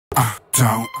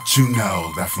Don't you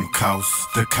know that from coast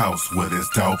to coast, with this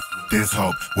dope, this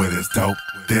hope, with this dope,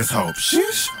 this hope.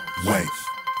 Sheesh. Wait,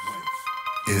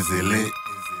 is it lit?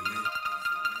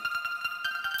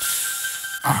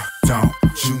 Don't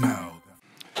you know?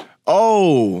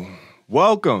 Oh,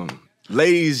 welcome,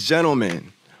 ladies,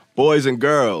 gentlemen, boys and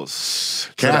girls.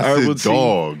 Cats and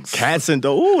dogs. Cats and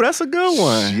dogs. Ooh, that's a good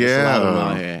one. Yeah. There's a lot of them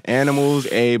out here. Animals,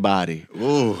 everybody.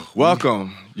 Ooh.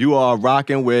 Welcome. You are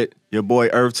rocking with your boy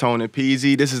EarthTone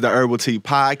IKP. This is the Herbal Tea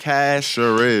Podcast.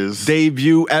 Sure is.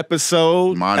 Debut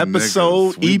episode. My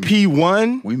episode niggas,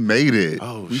 EP1. We made it.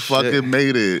 Oh, we shit. fucking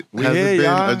made it. We Has here, it been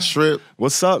y'all. a trip?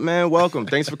 What's up, man? Welcome.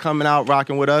 Thanks for coming out,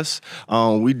 rocking with us.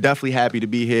 We definitely happy to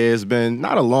be here. It's been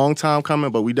not a long time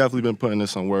coming, but we definitely been putting in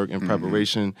some work in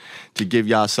preparation to give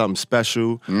y'all something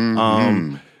special.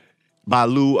 By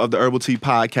lieu of the Herbal Tea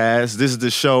Podcast, this is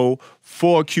the show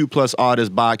for Q Plus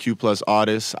artists by Q Plus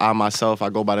artists. I myself, I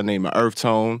go by the name of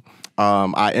EarthTone.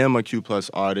 I am a Q Plus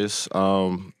artist.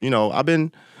 I've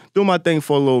been doing my thing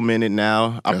for a little minute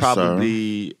now. I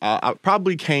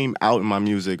probably came out in my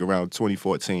music around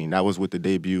 2014. That was with the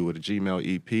debut of the Gmail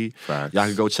EP. Facts. Y'all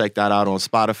can go check that out on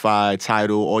Spotify,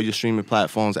 Tidal, all your streaming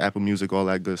platforms, Apple Music, all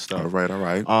that good stuff. All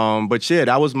right. But yeah,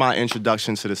 that was my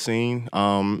introduction to the scene,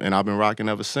 and I've been rocking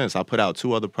ever since. I put out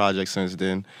 2 other projects since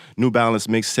then, New Balance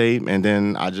mixtape, and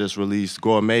then I just released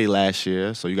Gourmet last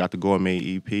year, so you got the Gourmet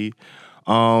EP.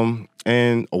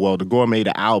 The Gourmet,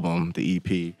 the album, the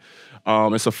EP.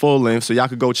 It's a full length, so y'all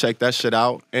could go check that shit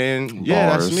out. And yeah,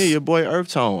 Bars. that's me, your boy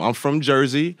EarthTone. I'm from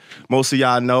Jersey. Most of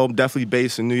y'all know I'm definitely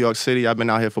based in New York City. I've been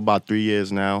out here for about 3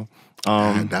 years now.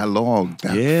 Man, that long.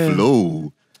 That yeah.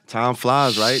 flew. Time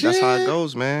flies, right? Shit. That's how it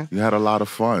goes, man. You had a lot of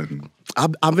fun.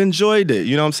 I've enjoyed it.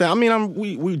 You know what I'm saying? I mean,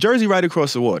 we Jersey right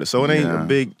across the water, so it ain't a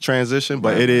big transition,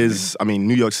 but it is. I mean,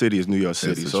 New York City is New York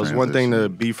City, so it's one thing to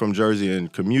be from Jersey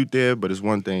and commute there, but it's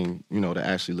one thing, to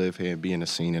actually live here and be in the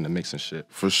scene and the mix and shit.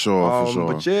 For sure.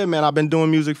 But yeah, man, I've been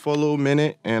doing music for a little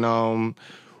minute, and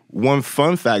one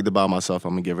fun fact about myself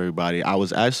I'm gonna give everybody: I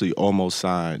was actually almost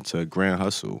signed to Grand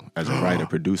Hustle as a writer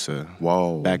producer.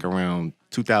 Whoa. Back around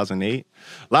 2008.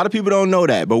 A lot of people don't know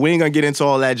that, but we ain't gonna get into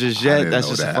all that just yet. That's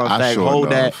just a fun fact.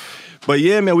 Hold that. But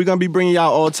yeah, man, we're gonna be bringing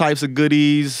y'all all types of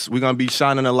goodies. We're gonna be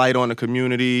shining a light on the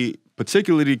community,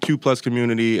 particularly the Q Plus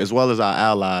community, as well as our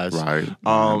allies. Right.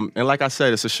 And like I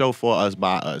said, it's a show for us,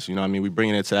 by us. You know what I mean? We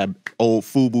bringing it to that old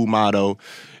FUBU motto.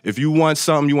 If you want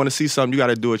something, you want to see something, you got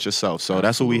to do it yourself. So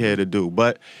that's what we here to do.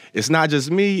 But it's not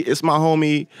just me. It's my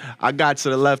homie. I got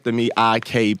to the left of me,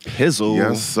 IK Pizzle.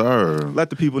 Yes, sir. Let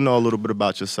the people know a little bit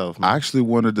about yourself, man. I actually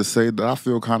wanted to say that I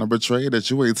feel kind of betrayed that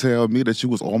you ain't tell me that you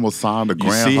was almost signed to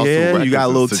Grand see Hustle here, Records you got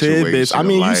little tidbits. I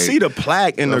mean, you see the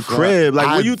plaque in the crib. Like,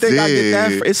 where you think I get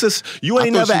that from? It's just, you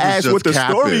ain't never asked what the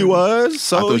story was.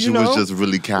 So, I thought you was just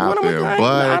really capping.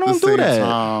 But at the same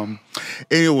time,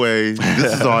 anyway,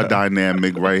 this is our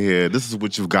dynamic right here. This is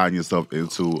what you've gotten yourself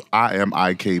into. I am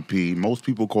IKP. Most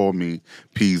people call me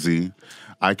Peasy.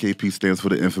 IKP stands for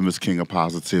the infamous King of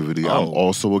Positivity. I'm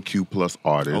also a Q Plus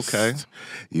artist. Okay.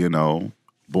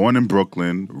 Born in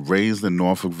Brooklyn, raised in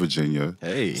Norfolk, Virginia.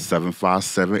 Hey.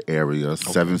 757 area,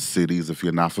 7 cities if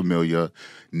you're not familiar.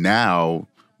 Now,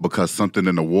 because Something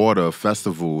in the Water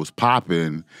festival is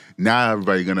popping, now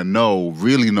everybody gonna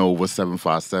really know what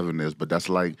 757 is, but that's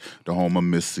like the home of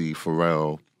Missy,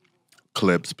 Pharrell,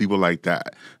 Clips, people like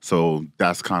that. So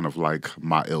that's kind of like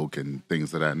my ilk and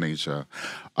things of that nature.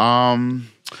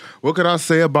 What could I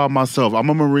say about myself? I'm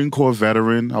a Marine Corps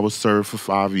veteran. I was served for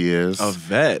 5 years. A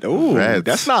vet. Ooh, Vet.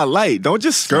 that's not light. Don't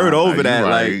just skirt over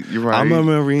that. You're right. I'm a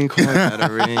Marine Corps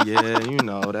veteran. Yeah,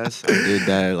 I did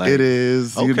that. Like, it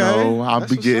is, okay. I'll That's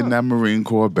be what's getting up. that Marine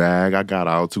Corps bag. I got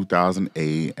out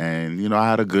 2008, and, I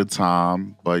had a good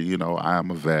time, but, I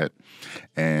am a vet.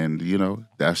 And,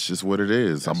 that's just what it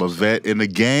is. I'm a vet in the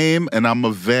game, and I'm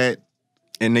a vet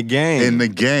in the game.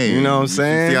 You know what I'm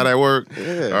saying? See how that works?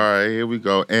 Yeah. All right, here we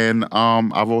go. And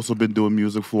I've also been doing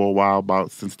music for a while,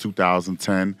 since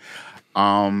 2010.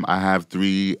 I have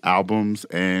 3 albums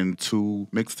and 2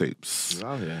 mixtapes. You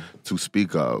out here. To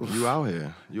speak of. You out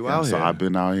here. So I've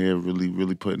been out here really,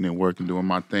 really putting in work and doing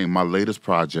my thing. My latest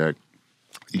project,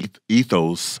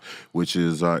 ETHOS, which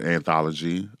is an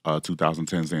anthology,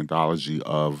 2010's anthology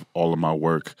of all of my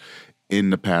work in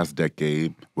the past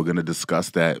decade. We're going to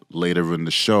discuss that later in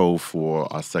the show for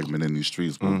our segment In These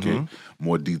Streets. We'll get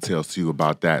more details to you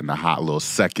about that in a hot little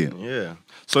second. Yeah.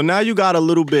 So now you got a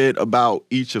little bit about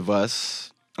each of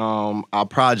us, our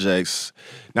projects.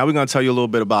 Now we're going to tell you a little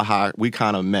bit about how we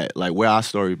kind of met, like where our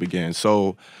story began.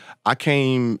 So I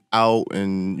came out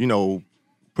and,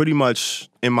 pretty much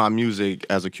in my music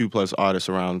as a Q Plus artist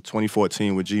around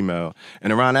 2014 with Gmail.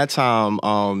 And around that time,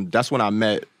 that's when I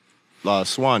met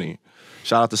Swanee.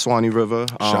 Shout out to Swanee River.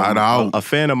 Shout out. A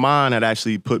fan of mine had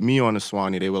actually put me on to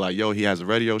Swanee. They were like, yo, he has a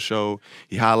radio show.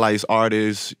 He highlights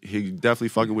artists. He definitely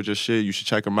fucking with your shit. You should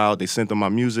check him out. They sent him my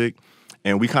music.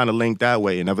 And we kind of linked that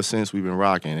way. And ever since, we've been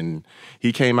rocking. And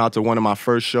he came out to one of my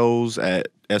first shows at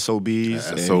SOBs.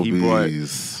 And he brought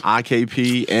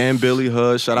IKP and Billy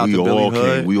Hood. Shout out to Billy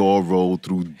Hood. We all rolled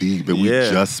through deep. And we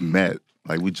just met.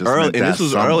 Like, we just met and this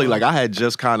was summer. early. Like, I had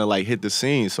just kind of, like, hit the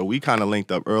scene. So we kind of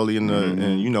linked up early in the,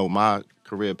 and, you know, my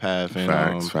career path. And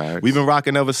Facts. We've been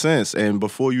rocking ever since. And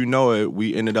before you know it,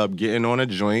 we ended up getting on a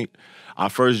joint. Our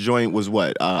first joint was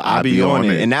what? I Be On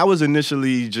It. And that was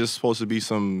initially just supposed to be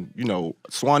some, you know,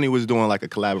 Swanee was doing like a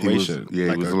collaboration.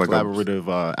 It was like a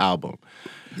collaborative album.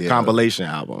 Yeah. Compilation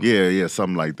album. Yeah,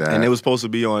 something like that. And it was supposed to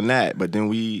be on that. But then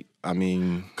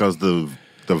because the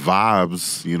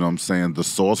vibes, you know what I'm saying, the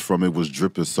sauce from it was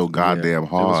dripping so goddamn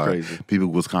hard. It was crazy. People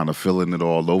was kind of feeling it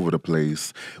all over the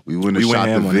place. We went and shot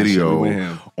the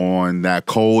video on that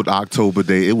cold October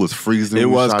day. It was freezing. It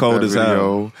was cold as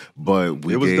hell. But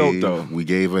it was dope though. We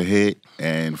gave a hit,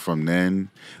 and from then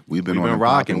we've been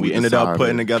rocking. We ended up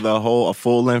putting together a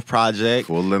full-length project.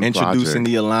 Introducing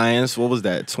the Alliance. What was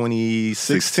that,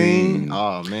 2016?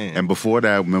 Oh, man. And before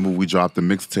that, remember we dropped the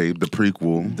mixtape, the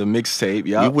prequel. The mixtape,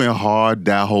 yeah. We went hard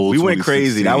that whole 2016. We went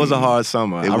crazy. That was a hard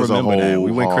summer. I remember that.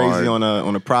 We went crazy on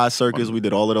a Pride circus. We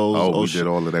did all of those. We did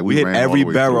all of that. We hit every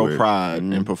barrel Pride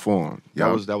and performed.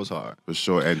 That was hard. For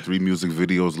sure. And 3 music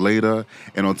videos later.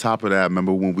 And on top of that,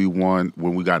 remember when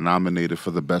we got nominated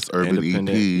for the Best Urban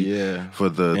EP for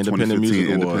the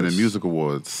 2015 Independent Music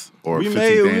Awards. We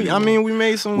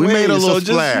made some waves. Made a little so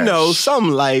splash. Just, you know,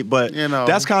 something light, but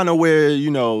that's kind of where,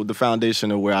 you know, the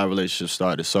foundation of where our relationship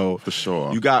started. So for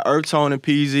sure. You got EarthTone and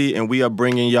Peasy, and we are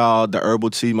bringing y'all the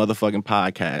Herbal Tea motherfucking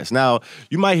podcast. Now,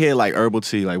 you might hear like Herbal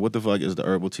Tea, like what the fuck is the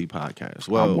Herbal Tea podcast?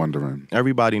 Well, I'm wondering.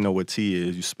 Everybody know what tea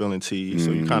is. You spilling tea.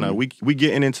 So you kind of, we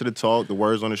getting into the talk, the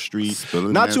words on the street.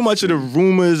 Not too much of the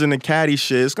rumors and the catty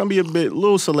shit. It's going to be a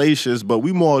little salacious, but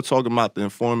we more talking about the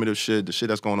informative shit, the shit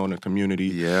that's going on in the community.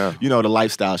 Yeah. You know, the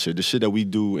lifestyle shit, the shit that we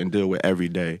do and deal with every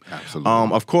day.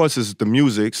 Absolutely. Of course, it's the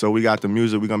music. So we got the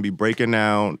music. We're going to be breaking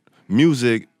down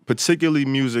music, particularly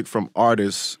music from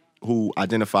artists who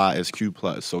identify as Q+.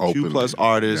 So openly. Q+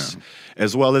 artists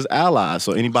as well as allies.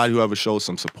 So anybody who ever shows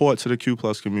some support to the Q+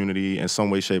 community in some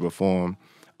way, shape, or form,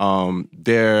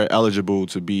 they're eligible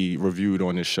to be reviewed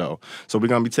on this show. So we're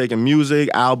going to be taking music,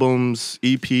 albums,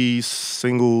 EPs,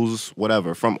 singles,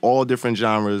 whatever, from all different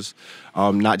genres,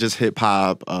 not just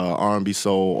hip-hop, R&B,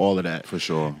 soul, all of that. For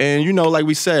sure. And, you know, like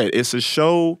we said, it's a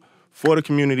show for the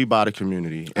community, by the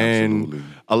community. Absolutely. And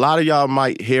a lot of y'all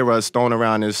might hear us throwing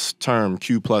around this term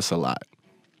Q+ a lot.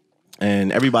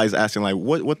 And everybody's asking, like,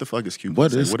 what the fuck is Q+?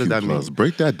 What does that mean?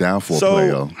 Break that down for a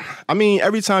player. I mean,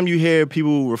 every time you hear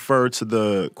people refer to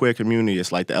the queer community,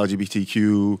 it's like the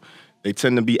LGBTQ. They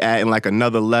tend to be adding like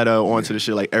another letter onto the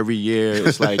shit like every year.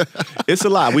 It's like, it's a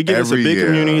lot. We get it's a big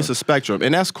community, it's a spectrum,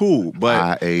 and that's cool.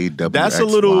 But that's a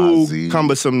little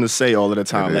cumbersome to say all of the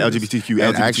time. Like LGBTQ,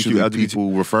 and LGBTQ, actually, LGBTQ.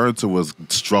 people referring to us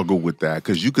struggle with that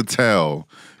because you could tell,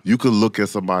 you could look at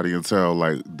somebody and tell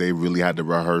like they really had to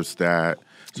rehearse that.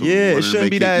 So it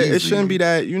shouldn't be that. It shouldn't be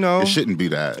that. You know, it shouldn't be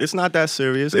that. It's not that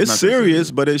serious. It's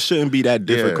serious, but it shouldn't be that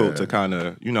difficult to kind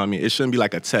of, you know what I mean? It shouldn't be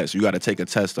like a test. You got to take a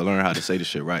test to learn how to say the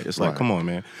shit right. It's like, come on,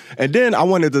 man. And then I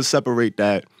wanted to separate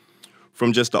that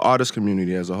from just the artist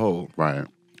community as a whole. Right.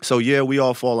 So we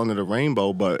all fall under the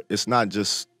rainbow, but it's not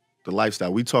just the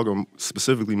lifestyle. We talking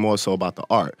specifically more so about the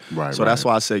art. Right. So that's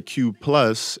why I said Q+,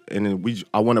 and then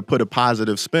I want to put a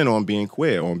positive spin on being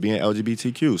queer, on being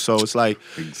LGBTQ. So it's like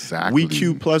we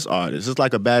Q+ artists. It's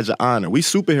like a badge of honor. We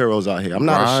superheroes out here. I'm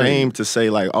not ashamed to say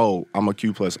like, oh, I'm a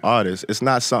Q+ artist. It's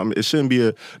not something. It shouldn't be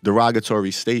a derogatory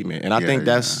statement. And I think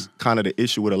that's kind of the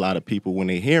issue with a lot of people when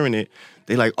they're hearing it.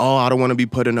 They like, oh, I don't want to be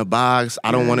put in a box.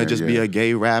 I don't want to just be a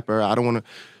gay rapper. I don't want to.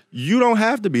 You don't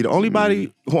have to be. The only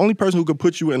person who could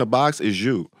put you in a box is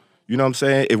you. You know what I'm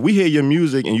saying? If we hear your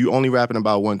music and you only rapping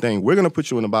about one thing, we're going to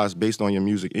put you in a box based on your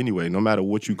music anyway, no matter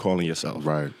what you calling yourself.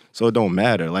 Right. So it don't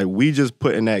matter. Like, we just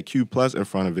putting that Q+ in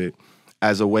front of it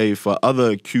as a way for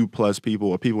other Q+ people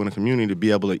or people in the community to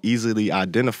be able to easily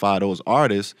identify those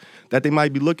artists that they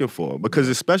might be looking for. Because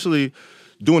especially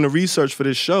doing the research for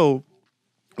this show,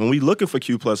 when we looking for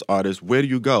Q+ artists, where do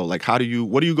you go? Like, what do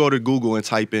you go to Google and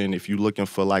type in if you're looking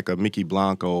for like a Mickey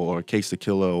Blanco or Case the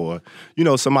Killer or, you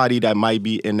know, somebody that might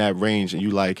be in that range and you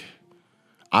like,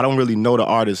 I don't really know the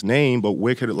artist's name, but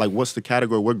where could it, like, what's the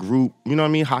category, what group, you know what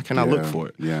I mean? How can I look for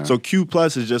it? Yeah. So Q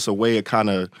Plus is just a way of kind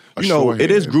of, you know, it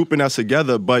is grouping us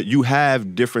together, but you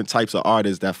have different types of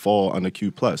artists that fall under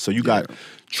Q Plus. So you got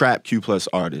trap Q Plus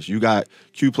artists, you got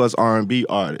Q Plus R&B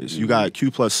artists, you got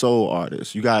Q Plus soul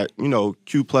artists, you got, you know,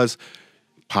 Q Plus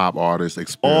pop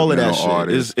artists, all of that shit.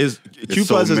 artists. Q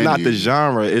Plus is not the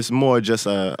genre, it's more just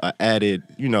a added,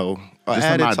 you know, just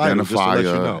added an title, identifier, just to let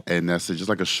you know. And that's just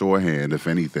like a shorthand, if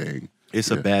anything.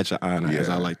 It's a badge of honor, as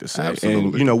I like to say. Absolutely.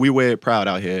 And, you know, we wear it proud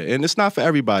out here. And it's not for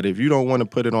everybody. If you don't want to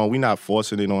put it on, we're not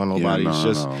forcing it on nobody.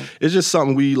 It's just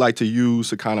something we like to use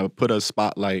to kind of put a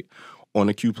spotlight on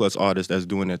the Q Plus artists that's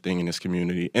doing their thing in this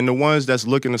community. And the ones that's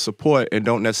looking to support and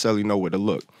don't necessarily know where to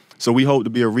look. So we hope to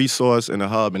be a resource and a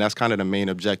hub, and that's kind of the main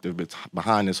objective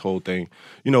behind this whole thing,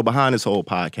 you know, behind this whole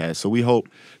podcast. So we hope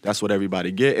that's what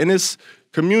everybody get. And it's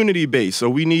community-based, so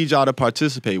we need y'all to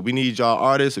participate. We need y'all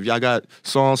artists. If y'all got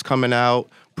songs coming out,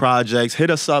 projects, hit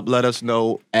us up, let us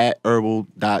know at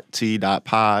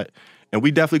herbal.t.pod. And we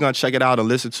definitely gonna check it out and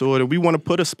listen to it. And we want to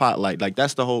put a spotlight. Like,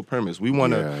 that's the whole premise. We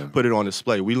want to put it on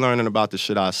display. We learning about the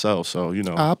shit ourselves. So, you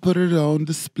know. I put it on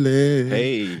display.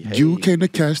 Hey. You came to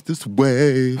catch this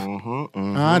wave.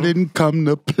 I didn't come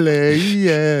to play.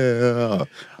 Yeah.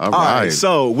 All right.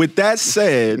 So with that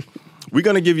said, we're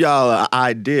going to give y'all an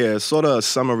idea, sort of a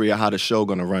summary of how the show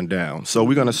going to run down. So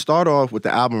we're going to start off with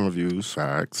the album reviews.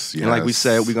 Facts, yes. And like we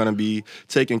said, we're going to be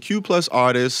taking Q Plus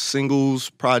artists, singles,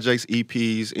 projects,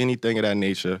 EPs, anything of that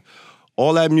nature.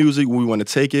 All that music, we want to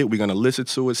take it, we're going to listen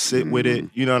to it, sit with it,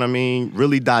 you know what I mean?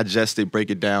 Really digest it,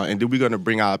 break it down, and then we're going to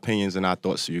bring our opinions and our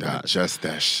thoughts to you guys. Digest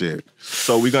that shit.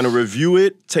 So we're going to review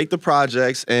it, take the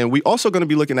projects, and we also going to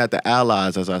be looking at the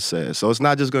allies, as I said. So it's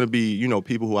not just going to be, you know,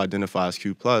 people who identify as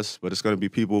Q+, but it's going to be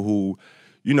people who,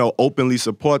 you know, openly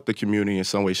support the community in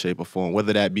some way, shape, or form,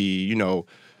 whether that be, you know,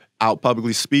 out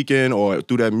publicly speaking or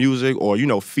through their music or, you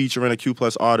know, featuring a Q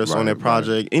Plus artist on their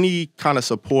project. Any kind of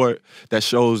support that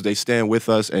shows they stand with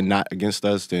us and not against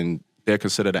us, then they're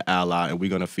considered an ally, and we're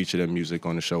going to feature their music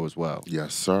on the show as well.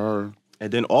 Yes, sir.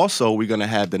 And then also we're going to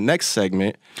have the next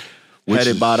segment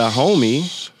headed by the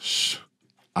homie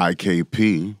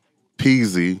IKP,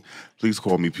 Peasy. Please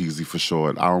call me Peasy for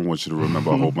short. I don't want you to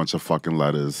remember a whole bunch of fucking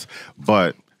letters.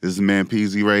 But this is man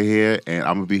Peasy right here, and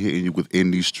I'm going to be hitting you with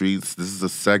Indie Streets. This is a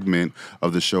segment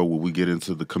of the show where we get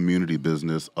into the community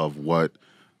business of what,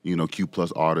 you know, Q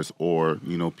Plus artists or,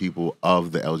 you know, people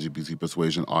of the LGBT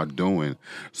persuasion are doing.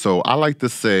 So I like to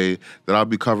say that I'll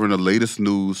be covering the latest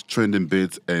news, trending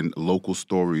bits, and local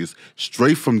stories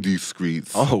straight from these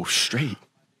streets. Oh, straight.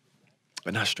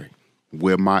 But not straight.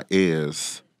 Where my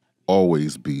ears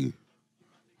always be.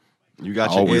 You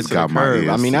got your ears to the curb.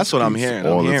 I mean, that's what I'm hearing.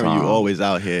 I'm hearing you always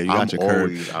out here. You got your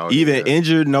curb. Even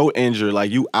injured, no injured,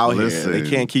 like you out here. They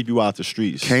can't keep you out the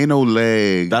streets. Can't no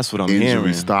leg. That's what I'm injury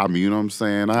hearing. Stop me. You know what I'm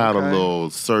saying? I had a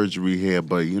little surgery here,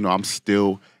 but you know I'm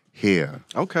still here.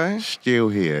 Okay. Still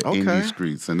here in these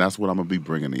streets, and that's what I'm gonna be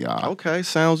bringing to y'all. Okay,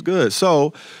 sounds good.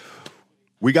 So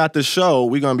we got the show.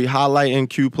 We're gonna be highlighting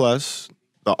Q Plus,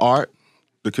 the art,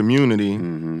 the community.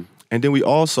 And then we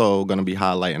also going to be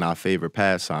highlighting our favorite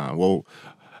pastime. Well,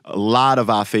 a lot of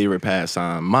our favorite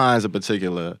pastime. Mine's in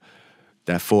particular,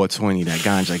 that 420, that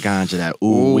ganja, that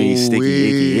ooh-wee,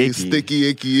 sticky,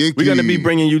 icky. We're going to be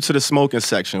bringing you to the smoking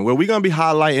section, where we're going to be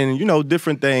highlighting, you know,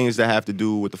 different things that have to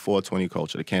do with the 420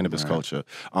 culture, the cannabis culture.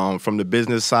 From the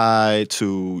business side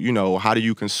to, you know, how do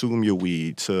you consume your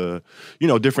weed to, you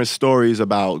know, different stories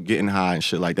about getting high and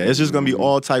shit like that. It's just going to be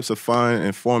all types of fun,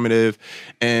 informative,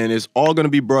 and it's all going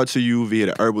to be brought to you via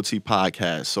the Herbal Tea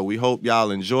Podcast. So we hope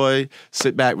y'all enjoy.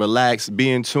 Sit back, relax,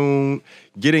 be in tune.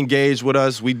 Get engaged with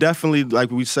us. We definitely,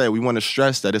 like we said, we want to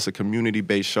stress that it's a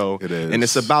community-based show. It is. And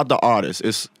it's about the artists.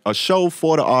 It's a show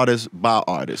for the artists, by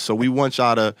artists. So we want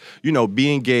y'all to, you know,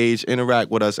 be engaged,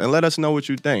 interact with us, and let us know what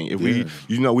you think. If we,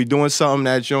 you know, we doing something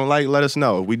that you don't like, let us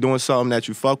know. If we doing something that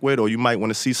you fuck with or you might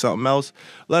want to see something else,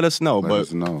 let us know.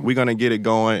 We're going to get it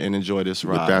going and enjoy this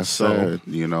ride. With that said,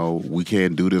 you know, we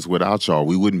can't do this without y'all.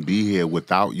 We wouldn't be here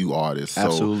without you artists.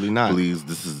 Absolutely so not. Please,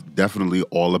 this is definitely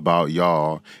all about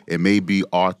y'all. It may be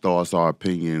our thoughts, our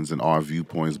opinions, and our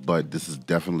viewpoints, but this is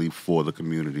definitely for the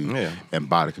community and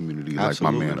by the community, like my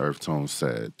man EarthTone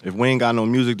said. If we ain't got no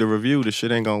music to review, the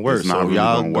shit ain't gonna work. It's not so really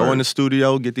y'all gonna go work. in the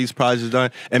studio, get these projects done,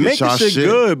 and make this shit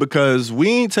good, because we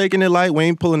ain't taking it light. We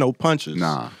ain't pulling no punches.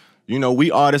 Nah. You know,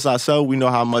 we artists ourselves, we know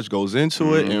how much goes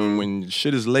into it, and when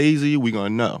shit is lazy, we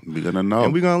gonna know. We gonna know.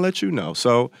 And we gonna let you know.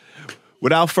 So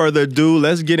without further ado,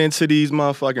 let's get into these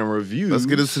motherfucking reviews. Let's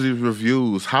get into these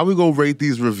reviews. How we gonna rate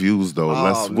these reviews though?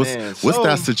 Oh, What's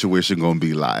that situation gonna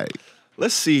be like?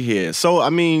 Let's see here. So I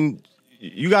mean,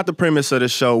 you got the premise of the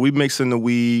show. We mixing the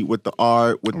weed with the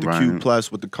art, with the Q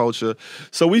plus, with the culture.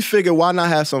 So we figured, why not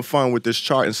have some fun with this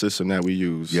charting system that we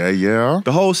use? Yeah.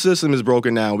 The whole system is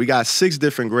broken down. We got 6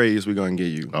 different grades we're gonna give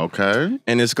you. Okay.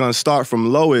 And it's gonna start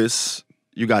from lowest.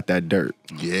 You got that dirt.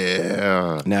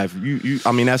 Yeah. Now, if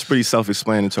I mean, that's pretty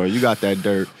self-explanatory. You got that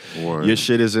dirt. Word. Your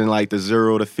shit is in like the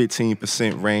 0 to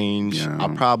 15% range. Yeah. I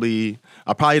probably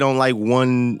don't like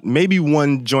maybe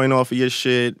one joint off of your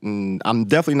shit, and I'm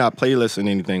definitely not playlisting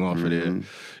anything off of there.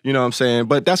 You know what I'm saying?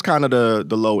 But that's kind of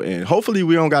the low end. Hopefully,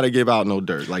 we don't got to give out no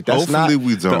dirt. Like, that's Hopefully not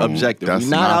we don't. the objective. That's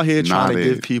We're not out here trying to it.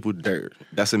 give people dirt.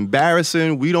 That's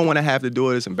embarrassing. We don't want to have to do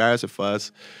it. It's embarrassing for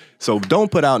us. So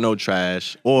don't put out no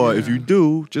trash. Or if you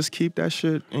do, just keep that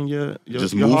shit in your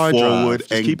just your move hard forward drive.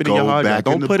 Just and keep it in go your hard drive. back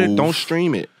in Don't the put it. booth. Don't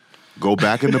stream it. Go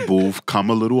back in the booth,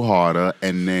 come a little harder,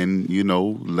 and then,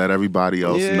 let everybody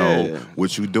else know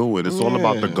what you're doing. It's all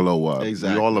about the glow up.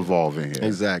 Exactly. We all evolving here.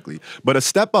 Exactly. But a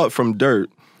step up from dirt,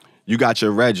 you got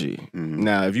your Reggie.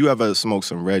 Now, if you ever smoke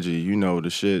some Reggie, you know the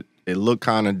shit, it look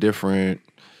kind of different.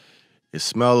 It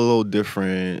smell a little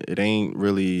different. It ain't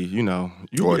really,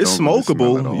 it's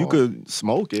smokable. Really you could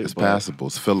smoke it. It's passable.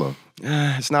 It's filler.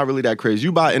 It's not really that crazy.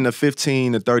 You buy in the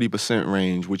 15 to 30%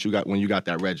 range, which you got when you got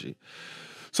that Reggie.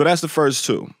 So that's the first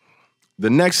 2. The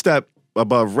next step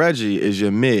above Reggie is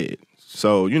your mid.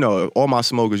 So, all my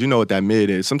smokers, you know what that mid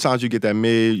is. Sometimes you get that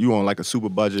mid, you on like a super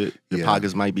budget, your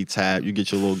pockets might be tapped, you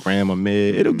get your little gram of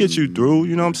mid. It'll get you through,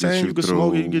 you know what I'm saying? You can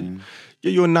smoke it,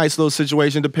 get you a nice little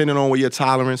situation depending on what your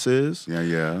tolerance is.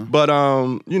 Yeah. But,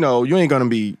 you ain't gonna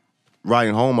be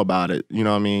writing home about it, you know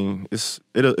what I mean?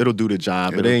 It'll do the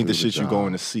job, but it ain't the shit you go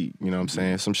in the seat, you know what I'm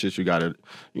saying? Some shit you gotta,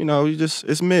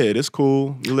 it's mid, it's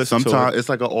cool. You listen Sometimes to it. it's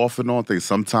like an off and on thing.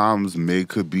 Sometimes mid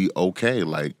could be okay,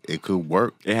 like it could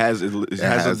work. It has its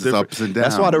different, ups and downs.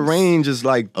 That's why the range is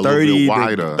like A little 30 bit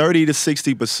wider. to 30 to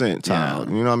 60% tile.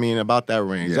 You know what I mean? About that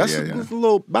range. That's a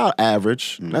little about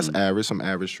average. That's average, some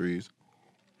average trees.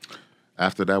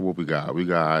 After that, what we got? We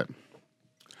got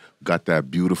that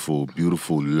beautiful,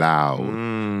 beautiful loud.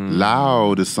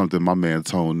 Loud is something my man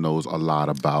Tone knows a lot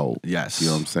about. Yes. You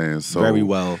know what I'm saying? So very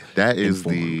well that is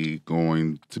informed.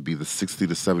 going to be the 60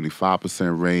 to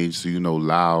 75% range. So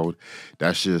loud.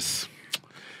 That's just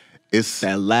it's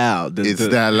that loud.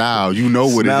 That loud. You know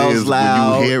what it is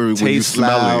loud, when you hear it, when you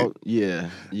smell loud. it.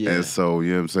 Yeah. And so, you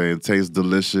know what I'm saying? It tastes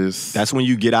delicious. That's when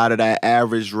you get out of that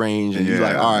average range and you're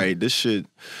like, all right, this shit.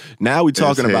 Now we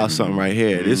talking about something right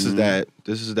here. This is that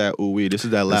ooh-wee. This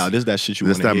is that loud. This is that shit you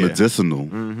want to hear. That's that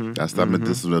medicinal. That's that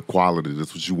medicinal quality.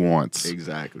 That's what you want.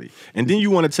 Exactly. And then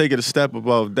you want to take it a step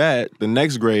above that. The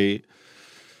next grade,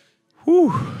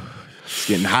 whew, it's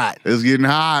getting hot. It's getting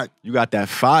hot. You got that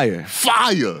fire.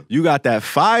 Fire. You got that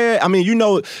fire. I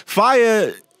mean,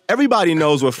 fire, everybody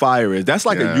knows what fire is. That's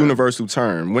like a universal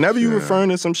term. Whenever you referring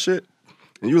to some shit,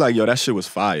 and you like, yo, that shit was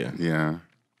fire. Yeah.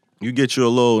 You get you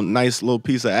a nice little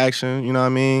piece of action, you know what I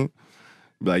mean?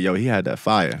 Be like, yo, he had that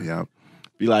fire. Yeah.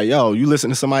 Be like, yo, you listen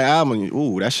to somebody's album,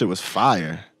 ooh, that shit was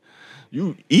fire.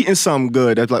 You eating something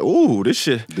good, that's like, ooh, this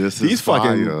shit. This is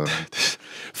fire.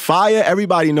 Fire,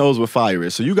 everybody knows what fire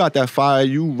is. So you got that fire,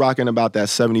 you rocking about that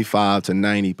 75 to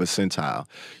 90 percentile.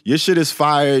 Your shit is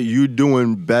fire, you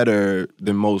doing better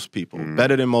than most people,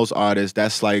 better than most artists.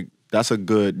 That's a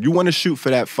good, you want to shoot for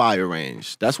that fire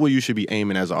range. That's where you should be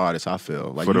aiming as an artist, I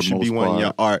feel. Like, you should be wanting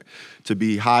your art to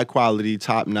be high quality,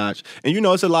 top notch. And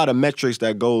it's a lot of metrics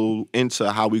that go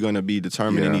into how we're going to be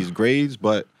determining these grades,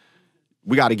 but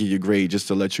we got to give you a grade just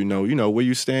to let you know, where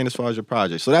you stand as far as your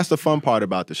project. So that's the fun part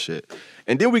about the shit.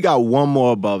 And then we got one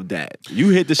more above that. You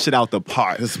hit the shit out the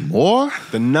park. There's more?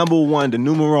 The number one, the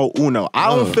numero uno.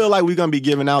 I don't feel like we're going to be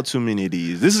giving out too many of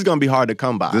these. This is going to be hard to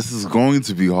come by. This is going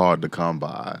to be hard to come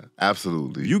by.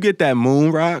 Absolutely. You get that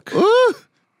moon rock.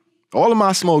 All of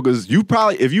my smokers,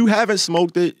 if you haven't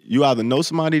smoked it, you either know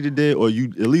somebody that did or you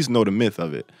at least know the myth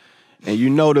of it. And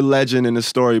you know the legend and the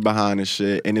story behind the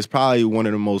shit. And it's probably one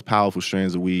of the most powerful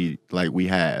strands of weed like we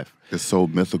have. It's so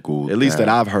mythical. At least that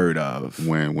I've heard of.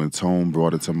 When Tone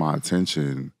brought it to my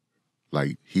attention,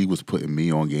 like he was putting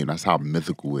me on game. That's how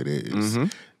mythical it is.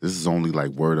 This is only like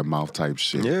word of mouth type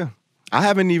shit. Yeah. I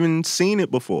haven't even seen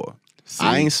it before.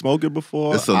 I ain't smoked it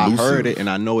before. It's I elusive. heard it and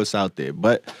I know it's out there.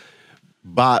 But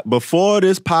before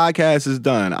this podcast is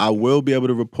done, I will be able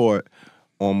to report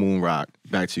on Moon Rock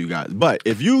back to you guys. But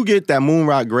if you get that Moon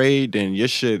Rock grade, then your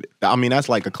shit, I mean, that's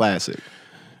like a classic.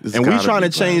 And we trying to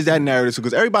change that narrative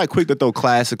because everybody quick to throw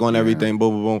classic on everything,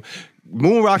 boom, boom, boom.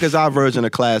 Moon Rock is our version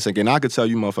of classic, and I could tell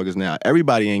you motherfuckers now,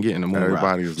 everybody ain't getting a Moon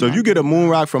Rock. So if you get a Moon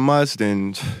Rock from us,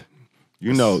 then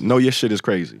know your shit is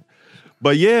crazy.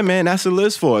 But yeah, man, that's the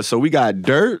list for us. So we got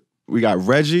Dirt, we got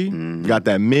Reggie, we got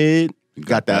that Mid, You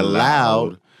got that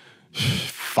loud.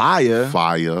 Fire.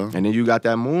 And then you got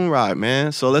that moon rock,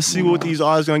 man. So let's see what these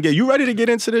artists gonna get. You ready to get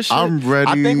into this shit? I'm ready.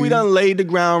 I think we done laid the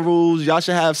ground rules. Y'all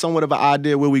should have somewhat of an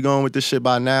idea where we going with this shit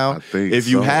by now. I think if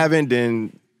you haven't,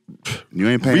 then you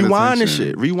ain't paying rewind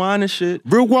attention. Rewind the shit.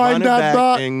 Rewind it that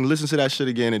back. and listen to that shit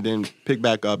again and then pick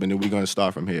back up and then we're gonna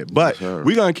start from here. But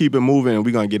we're gonna keep it moving and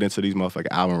we're gonna get into these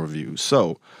motherfucking album reviews.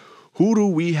 So who do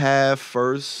we have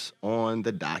first on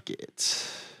the docket?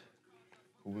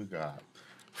 Who we got?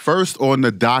 First on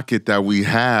the docket that we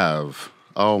have,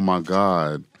 oh my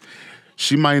God.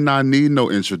 She might not need no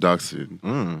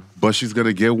introduction, but she's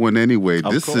gonna get one anyway.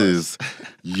 This is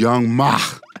Young Ma.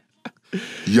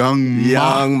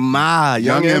 Young Ma.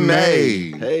 Young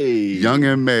M.A. Hey. Young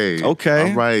M.A. Okay.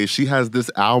 All right. She has this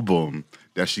album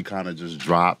that she kind of just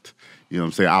dropped, you know what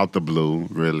I'm saying, out the blue,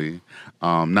 really.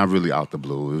 Not really out the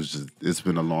blue. It was just, it's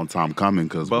been a long time coming.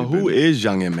 But who is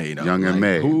Young M.A. though? Young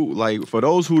M.A. Who, like, for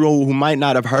those who might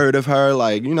not have heard of her,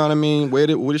 like, you know what I mean? Where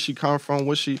did she come from?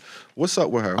 What's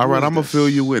up with her? All right, I'm going to fill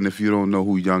you in if you don't know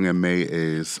who Young M.A.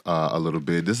 is a little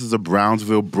bit. This is a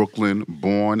Brownsville, Brooklyn,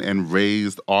 born and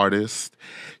raised artist.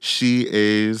 She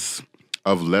is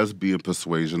of lesbian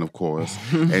persuasion, of course,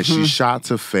 and she shot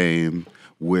to fame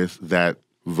with that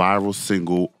viral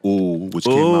single "Ooh," which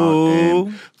came out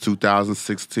in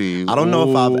 2016. I don't know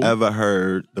if I've ever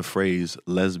heard the phrase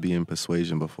lesbian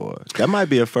persuasion before. That might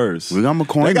be a first. We're gonna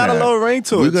coin that. Got that. A little ring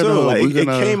to it too. Like, it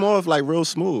gonna, came off like real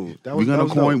smooth.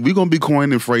 We're gonna be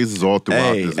coining phrases all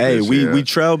throughout this. Hey, we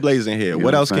trailblazing here.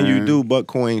 What else can you do but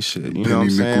coin shit? You know what I'm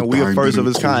saying? We a first of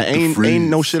its kind. Ain't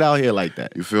no shit out here like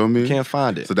that. You feel me? Can't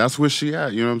find it. So that's where she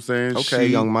at. You know what I'm saying? Okay,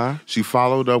 Young Ma. She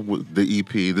followed up with the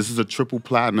EP. This is a triple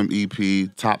platinum EP.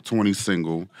 Top 20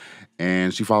 single,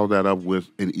 and she followed that up with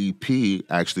an EP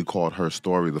actually called Her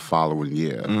Story the following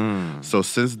year. So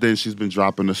since then, she's been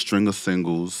dropping a string of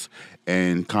singles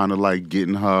and kind of like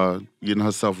getting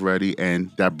herself ready, and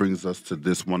that brings us to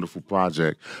this wonderful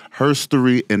project, Her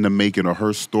Story in the Making, or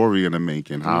Her Story in the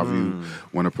Making, however you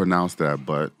want to pronounce that,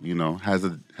 but you know,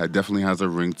 definitely has a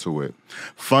ring to it.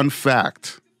 Fun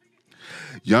fact.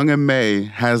 Young M.A.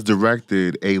 has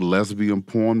directed a lesbian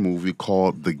porn movie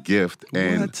called The Gift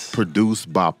and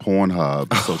produced by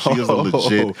Pornhub. So she is a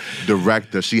legit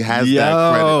director. She has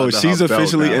that credit. She's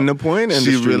officially in the porn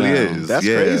industry. She really is. That's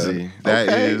crazy.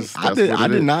 That's I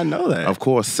did not know that. Of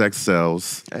course, sex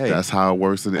sells. Hey. That's how it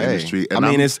works in the industry. And I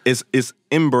mean, it's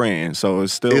in brand, so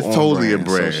it's still totally in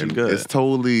brand. So it's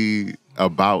totally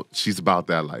she's about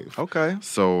that life. Okay.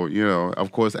 So, you know,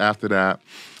 of course, after that,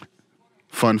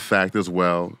 fun fact as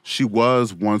well, she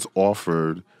was once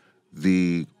offered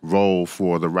the role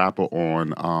for the rapper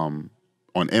on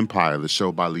Empire, the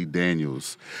show by Lee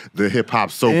Daniels, the hip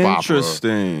hop soap opera.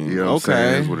 Interesting. You know what I'm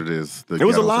saying? That's what it is. There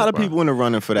was a lot of people in the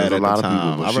running for that at the time. There was a lot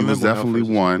of people, but she was definitely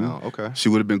one. Okay. She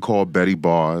would have been called Betty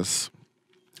Bars,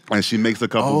 and she makes a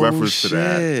couple references to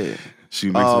that. She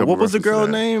makes what was the girl's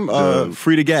name?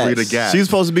 Frida Gas. Frida Gas. She was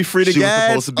supposed to be Frida Gas?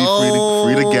 She was supposed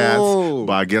to be Frida Gas,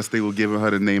 but I guess they were giving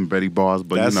her the name Betty Bars.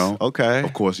 But you know,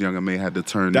 of course, Young M.A. had to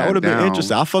turn that down. That would have been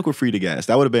interesting. I fuck with Frida Gas.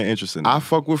 That would have been interesting. I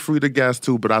fuck with Frida Gas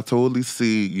too, but I totally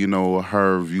see, you know,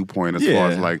 her viewpoint as far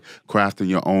as like crafting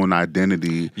your own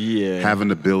identity, having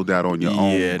to build that on your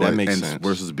own. Yeah, that makes sense.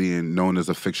 Versus being known as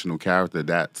a fictional character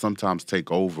that sometimes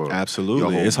take over.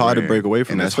 Absolutely. It's hard to break away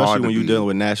from that, especially when you're dealing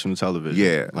with national television.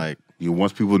 Yeah. Like,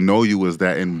 once people know you as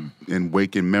that in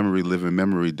waking memory, living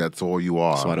memory, that's all you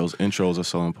are. That's why those intros are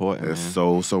so important. It's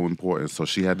so important. So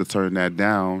she had to turn that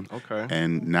down. Okay.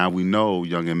 And now we know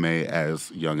Young M.A. as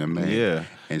Young M.A. Yeah.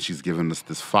 And she's giving us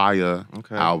this fire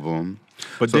album.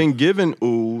 But then given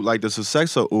Ooh, like the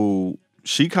success of Ooh,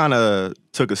 she kind of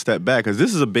took a step back because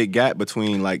this is a big gap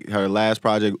between like her last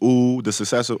project, Ooh, the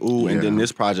success of Ooh, and then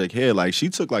this project here. Like she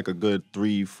took like a good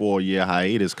 3-4 year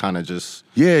hiatus, kind of just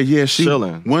she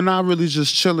chilling. We're not really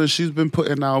just chilling. She's been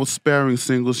putting out sparing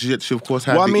singles. She of course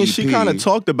had. Well, I mean, EP. she kind of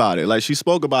talked about it. Like she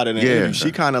spoke about it in an interview.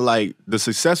 She kind of like the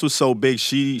success was so big.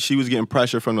 She was getting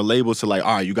pressure from the labels to like,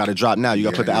 all right, you got to drop now. You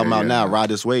got to put the album out now. Ride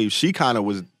this wave. She kind of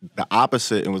was the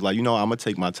opposite and was like, you know, I'm gonna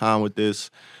take my time with this.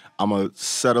 I'm going to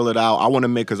settle it out. I want to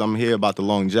make, because I'm here about the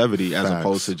longevity as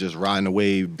opposed to just riding the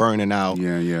wave, burning out,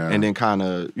 and then kind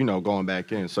of, you know, going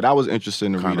back in. So that was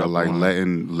interesting to read up on. Kind of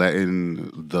like letting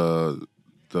the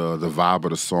vibe of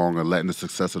the song or letting the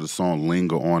success of the song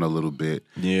linger on a little bit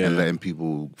and letting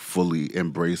people fully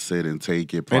embrace it and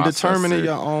take it, and determining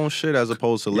your own shit as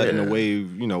opposed to letting the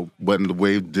wave, you know. Letting the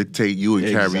wave dictate you and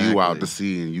carry you out to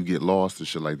sea and you get lost and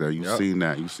shit like that. You've seen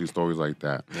that. You've seen stories like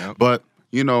that. But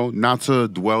you know, not to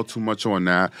dwell too much on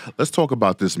that, let's talk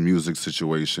about this music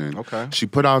situation. Okay. She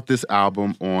put out this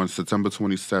album on September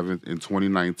 27th in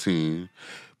 2019.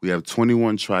 We have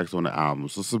 21 tracks on the album,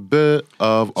 so it's a bit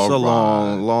of a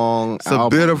ride. long It's album. a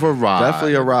bit of a ride.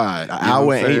 Definitely a ride. An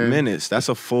hour and 8 saying? minutes. That's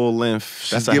a full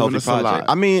length. That's a giving healthy us a project. lot.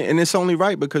 I mean, and it's only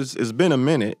right because it's been a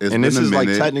minute. It's and been this a is like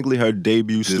minute. technically her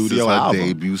debut studio album.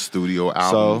 Debut studio album,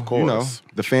 So, of course. you know,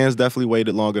 the fans definitely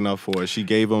waited long enough for it. She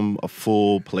gave them a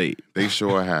full plate. They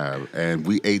sure have. And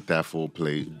we ate that full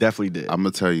plate. Definitely did. I'm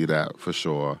going to tell you that for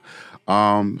sure. Should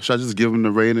I just give them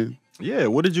the rating? Yeah,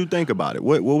 what did you think about it?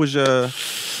 What was your...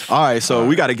 All right, so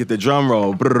we got to get the drum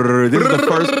roll. Brrr, this is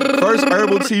the first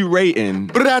Herbal Tea rating.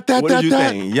 What did you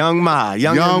think? Young Ma,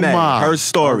 Young Ma, her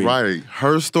story. All right.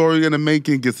 Her story in the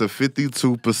making gets a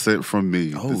 52% from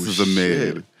me. Oh, this is a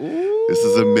mid. shit. This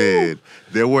is a mid.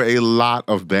 There were a lot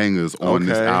of bangers on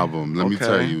this Okay. album. Let me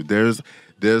tell you.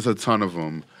 There's a ton of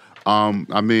them.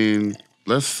 I mean,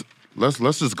 let's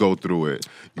just go through it.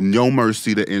 No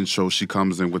Mercy, the intro, she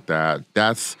comes in with that.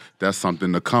 That's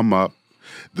something to come up.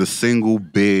 The single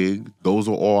Big, those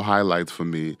are all highlights for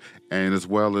me. And as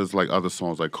well as like other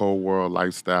songs like Cold World,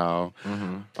 Lifestyle.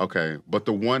 Mm-hmm. Okay, but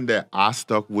the one that I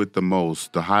stuck with the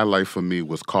most, the highlight for me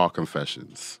was Car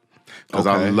Confessions. Because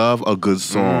I Okay. love a good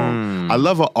song. I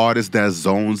love an artist that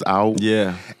zones out.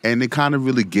 Yeah. And it kind of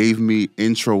really gave me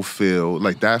intro feel.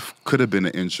 Like that could have been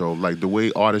an intro. Like the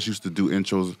way artists used to do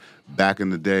intros back in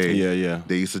the day. Yeah.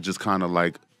 They used to just kind of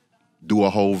like do a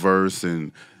whole verse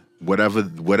and whatever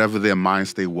their mind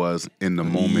state was in the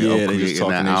moment Yeah, of they just creating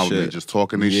talking that their album. They shit. just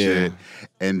talking their Yeah. shit.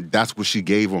 And that's what she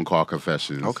gave on Car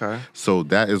Confessions. Okay. So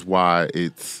that is why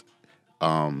it's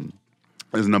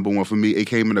number one for me. It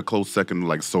came in a close second to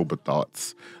like Sober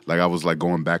Thoughts. Like I was like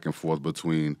going back and forth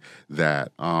between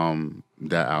that album.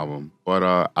 But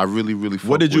I really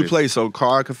What did you with play? So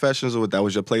Car Confessions, or that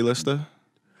was your playlister?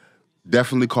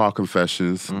 Definitely Car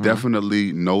Confessions. Mm-hmm.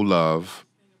 Definitely No Love.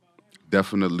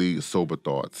 Definitely Sober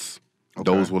Thoughts. Okay.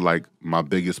 Those were like my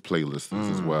biggest playlists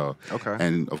as well. Okay.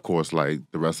 And of course, like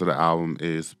the rest of the album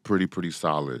is pretty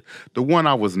solid. The one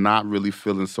I was not really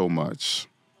feeling so much.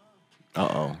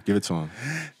 Give it to him.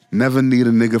 Never Need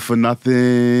a Nigga for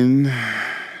Nothing.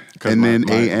 And then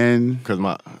AN. Because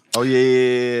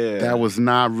yeah. That was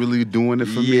not really doing it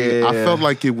for me. Yeah. I felt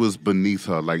like it was beneath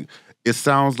her. Like, it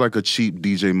sounds like a cheap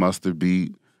DJ Mustard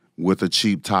beat with a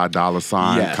cheap Ty Dolla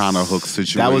 $ign Yes. kind of hook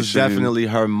situation. That was definitely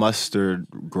her mustard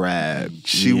grab.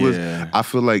 She was. I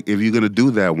feel like if you're gonna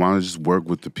do that, why not just work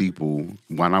with the people?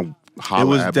 Why not holler It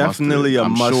was at definitely Mustard? a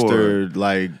I'm sure. mustard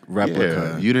like replica.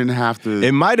 Yeah, you didn't have to.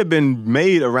 It might have been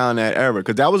made around that era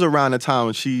because that was around the time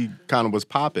when she kind of was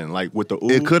popping, like with the ooh.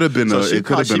 It could have been So a. she It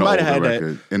could have she been an might older have had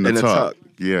record that in the tuck.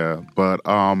 Yeah, but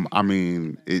I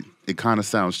mean, it kind of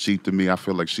sounds cheap to me. I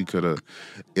feel like she could have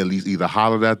at least either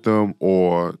hollered at them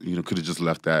or could have just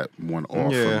left that one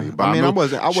off Yeah. for me. But I mean, know I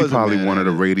wasn't She probably mad wanted at a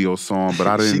it. radio song, but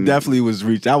I didn't. She definitely was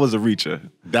that was a reacher.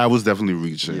 That was definitely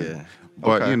reaching. Yeah.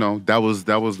 But Okay. that was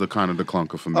the kind of the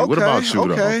clunker for me. What about you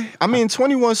though? I mean,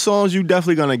 21 songs, you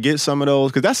definitely gonna get some of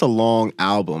those because that's a long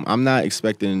album. I'm not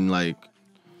expecting like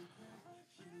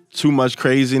too much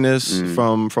craziness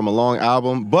from a long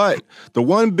album. But the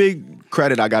one big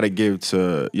credit I gotta give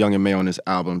to Young and May on this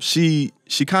album, she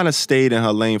kind of stayed in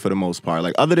her lane for the most part.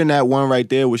 Like other than that one right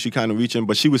there where she kind of reaching,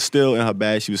 but she was still in her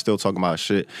bag. She was still talking about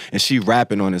shit. And she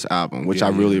rapping on this album, which I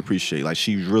really appreciate. Like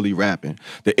she's really rapping.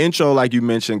 The intro, like you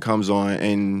mentioned, comes on,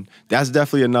 and that's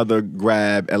definitely another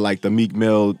grab at like the Meek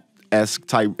Mill-esque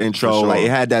type intro. sure. Like it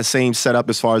had that same setup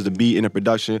as far as the beat and the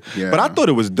production. Yeah. But I thought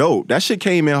it was dope. That shit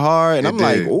came in hard, and It I'm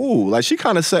like, did. ooh, like she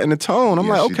kind of setting the tone. I'm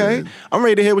Yeah, like, she okay, did. I'm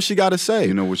ready to hear what she got to say.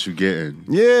 You know what you getting.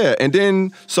 Yeah, and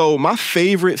then so my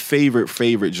favorite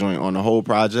joint on the whole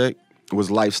project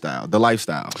was Lifestyle, the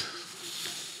Lifestyle.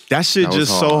 That shit That was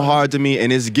just so hard. hard to me,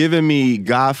 and it's giving me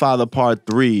Godfather Part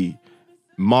 3,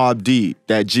 Mobb Deep,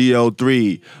 that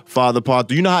GO3, Father Part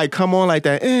 3. You know how it come on like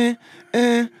that,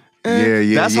 Yeah.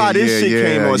 That's how this shit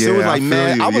came on. So it was like, I feel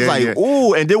man, you. I was Yeah, like, yeah.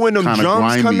 ooh. And then when them Kinda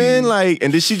drums come grimy. in, like,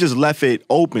 and then she just left it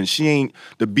open.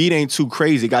 The beat ain't too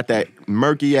crazy. Got that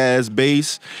murky ass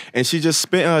bass, and she just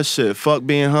spitting her shit. Fuck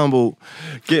being humble,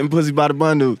 getting pussy by the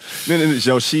bundle. Then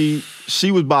yo, she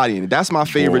was bodying it. That's my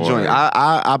favorite Boy. joint.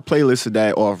 I playlisted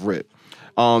that off rip.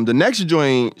 The next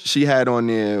joint she had on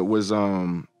there was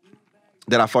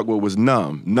that I fuck with was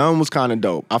Numb. Numb was kind of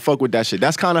dope. I fuck with that shit.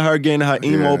 That's kind of her getting her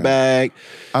emo bag.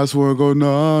 I just want to go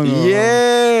numb.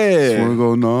 Yeah. I just want to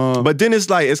go numb. But then it's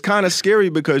like, it's kind of scary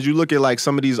because you look at like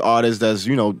some of these artists that's,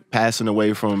 you know, passing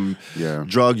away from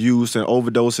drug use and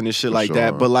overdosing and shit like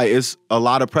that. But like, it's a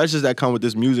lot of pressures that come with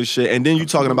this music shit. And then you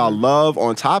talking about love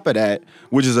on top of that,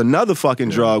 which is another fucking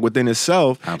drug within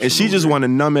itself. Absolutely. And she just want to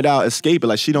numb it out, escape it.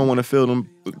 Like she don't want to feel them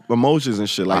emotions and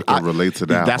shit. Like I can relate to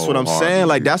that. That's what I'm saying.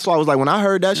 Like that's why I was like, when I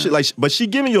heard that shit, like, but she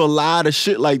giving you a lot of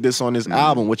shit like this on this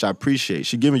album, which I appreciate.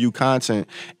 She giving you content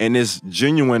and it's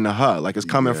genuine to her. Like it's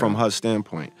coming from her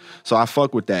standpoint. So I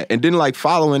fuck with that. And then like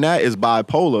following that is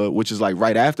Bipolar, which is like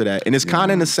right after that. And it's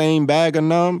kind of in the same bag of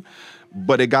Numb,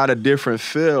 but it got a different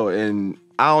feel. And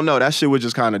I don't know, that shit was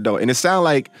just kind of dope. And it sound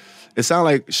like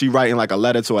she writing like a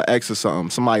letter to an ex or something.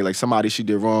 Somebody she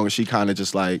did wrong and she kind of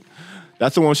just like,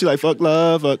 that's the one she like, fuck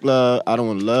love, I don't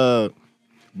want love.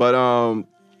 But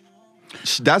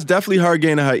that's definitely her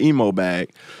getting her emo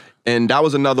bag. And that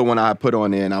was another one I put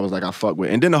on there and I was like, I fuck with.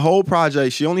 And then the whole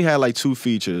project, she only had like 2 or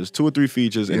 3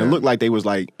 features, and it looked like they was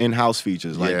like in-house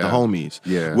features, like the homies.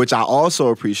 Yeah. Which I also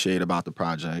appreciate about the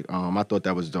project. I thought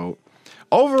that was dope.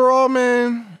 Overall,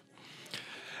 man,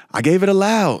 I gave it a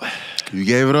loud. You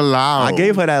gave it a loud. I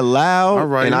gave her that loud. All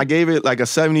right. And I gave it like a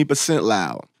 70%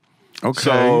 loud. Okay.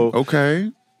 So,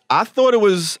 okay. I thought it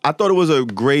was a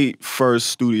great first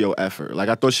studio effort. Like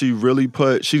I thought she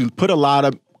put a lot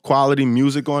of quality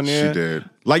music on there. She did.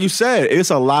 Like you said,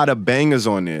 it's a lot of bangers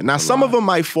on there. Now some of them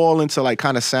might fall into like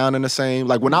kind of sounding the same.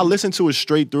 Like when I listen to it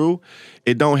straight through,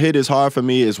 it don't hit as hard for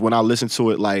me as when I listen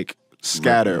to it like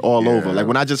scattered all over. Like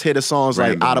when I just hear the songs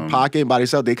like out of pocket by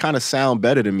themselves, they kind of sound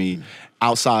better to me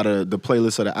outside of the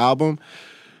playlist of the album.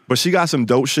 But she got some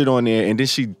dope shit on there, and then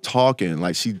she talking,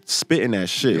 like she spitting that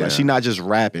shit. Like she not just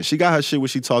rapping. She got her shit where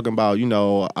she talking about, you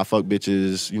know, I fuck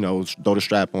bitches, you know, throw the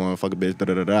strap on, fuck a bitch,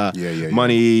 da-da-da-da.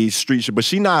 Money, street shit. But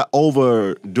she not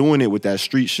overdoing it with that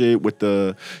street shit,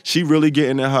 she really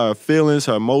getting in her feelings,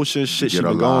 her emotions, shit she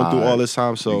been going through all this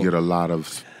time. So you get a lot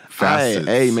of facets.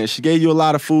 Hey, man, she gave you a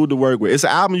lot of food to work with. It's an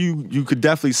album you could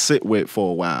definitely sit with for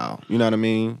a while. You know what I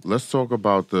mean? Let's talk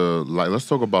about some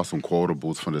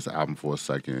quotables from this album for a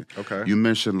second. Okay. You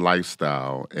mentioned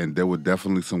lifestyle, and there were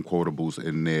definitely some quotables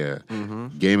in there.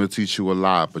 Game will teach you a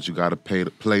lot, but you got to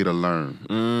play to learn.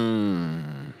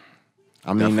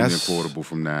 I mean, definitely that's a quotable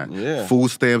from that. Yeah.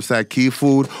 Food stamps at Key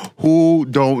Food. Who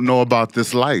don't know about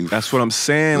this life? That's what I'm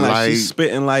saying. Like she's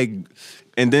spitting like.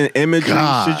 And then imagery,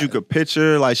 shit you could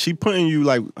picture. Like, she putting you,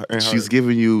 like... She's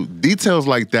giving you... Details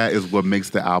like that is what makes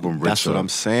the album richer. That's what I'm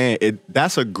saying.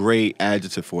 That's a great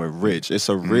adjective for it, rich. It's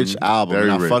a rich album,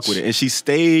 and I fuck with it. And she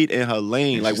stayed in her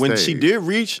lane. Like, when she did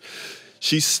reach,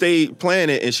 she stayed playing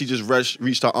it, and she just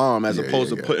reached her arm as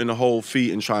opposed to putting the whole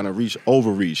feet and trying to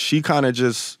overreach. She kind of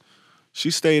just...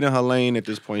 She stayed in her lane at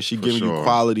this point. She giving you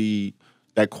quality...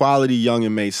 That quality Young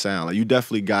and May sound. Like you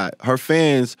definitely got her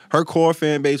fans, her core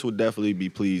fan base will definitely be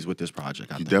pleased with this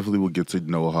project. You definitely will get to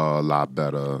know her a lot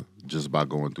better just by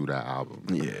going through that album.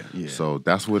 Yeah. So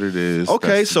that's what it is.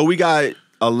 Okay, so we got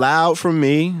a loud from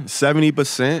me,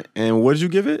 70%. And what did you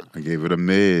give it? I gave it a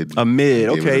mid. A mid,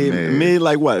 okay. Mid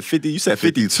like what? 50? You said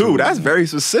 52. That's very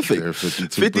specific. Yeah,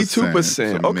 52%.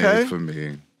 52%. Okay. Mid for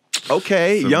me.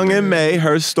 Okay, Young and May,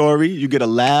 her story. You get a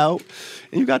loud.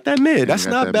 And you got that mid. That's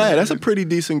not bad. That's a pretty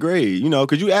decent grade, you know,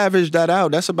 because you average that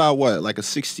out. That's about what, like a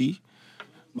 60?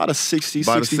 About a 60,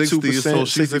 62%, so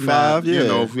 65. You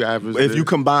know, if you average if you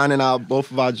combining out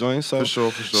both of our joints. So for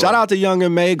sure. Shout out to Young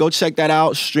and May. Go check that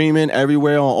out. Streaming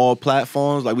everywhere on all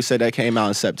platforms. Like we said, that came out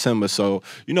in September. So,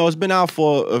 you know, it's been out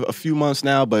for a few months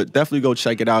now, but definitely go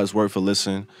check it out. It's worth a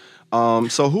listen.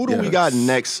 So who do we got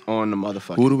next on the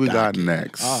motherfucking Who do we got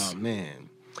next? Oh, man.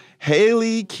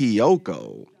 Hayley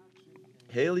Kiyoko.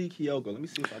 Hayley Kiyoko. Let me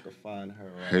see if I can find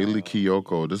her. Hayley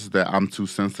Kiyoko. This is that I'm too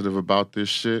sensitive about this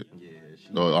shit.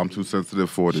 Yeah, I'm too sensitive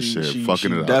for this shit.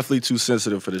 Fucking it up. Definitely too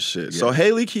sensitive for this shit. Yeah. So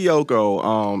Hayley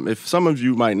Kiyoko, if some of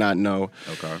you might not know,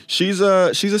 she's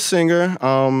a singer.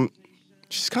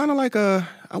 She's kind of like I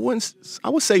would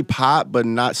say pop, but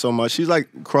not so much. She's like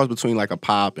a cross between like a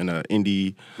pop and an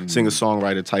indie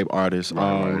singer-songwriter type artist.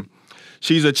 Right.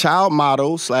 She's a child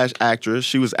model / actress.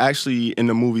 She was actually in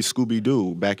the movie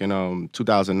Scooby-Doo back in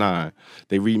 2009.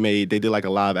 They did like a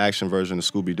live action version of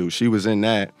Scooby-Doo. She was in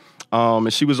that.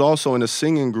 And she was also in a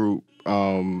singing group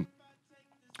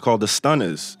called The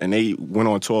Stunners. And they went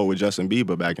on tour with Justin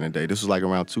Bieber back in the day. This was like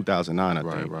around 2009,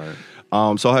 I think. Right.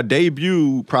 So her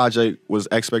debut project was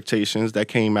Expectations that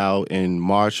came out in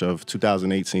March of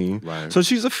 2018. Right. So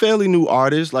she's a fairly new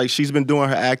artist. Like she's been doing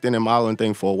her acting and modeling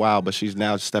thing for a while, but she's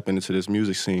now stepping into this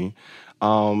music scene.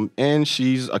 And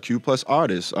she's a Q+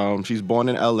 artist. She's born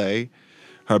in LA.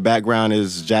 Her background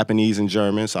is Japanese and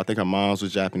German, so I think her mom's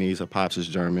was Japanese, her pops is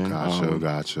German.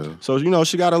 Gotcha. So,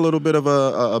 she got a little bit of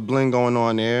a bling going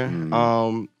on there.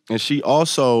 And she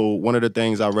also, one of the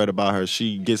things I read about her,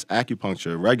 she gets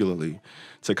acupuncture regularly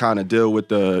to kind of deal with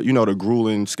the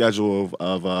grueling schedule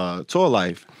of tour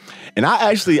life. And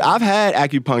I've had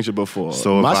acupuncture before.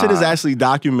 So my shit is actually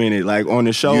documented, like on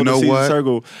the show. You know what?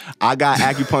 Circle, I got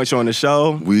acupuncture on the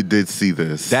show. We did see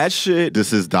this. That shit.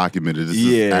 This is documented. This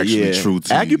is actually true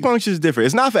to me. Acupuncture is different.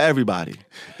 It's not for everybody.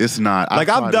 It's not. Like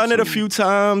I've done it a few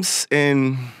times,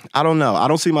 and I don't know. I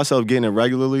don't see myself getting it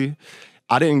regularly.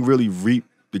 I didn't really reap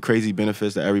the crazy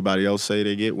benefits that everybody else say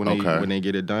they get when they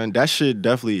get it done. That shit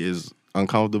definitely is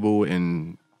uncomfortable,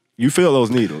 and you feel those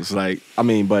needles. Like,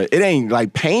 but it ain't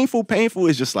like painful. Painful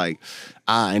is just like,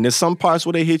 and there's some parts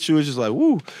where they hit you, it's just like,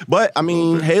 woo. But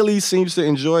Hayley seems to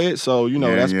enjoy it, so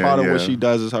that's part of what she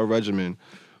does is her regimen.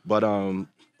 But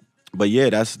yeah,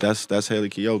 that's Hayley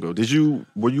Kiyoko. Did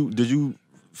you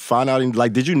find out,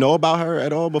 did you know about her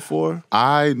at all before?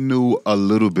 I knew a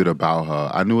little bit about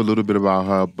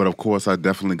her. But of course I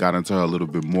definitely got into her a little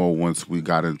bit more once we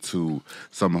got into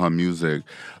some of her music.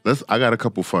 I got a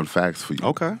couple fun facts for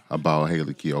you about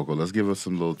Hayley Kiyoko. Let's give her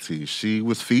some little tea. She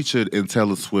was featured in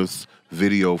Taylor Swift's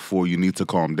video for You Need to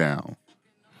Calm Down.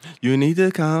 You need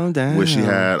to calm down. Where she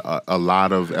had a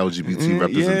lot of LGBT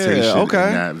representation in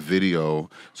that video.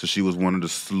 So she was one of the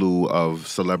slew of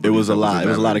celebrities. It was a lot. It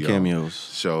was a lot of cameos.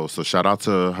 So shout out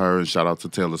to her and shout out to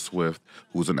Taylor Swift,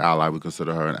 who's an ally. We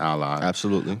consider her an ally.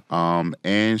 Absolutely.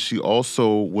 And she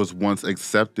also was once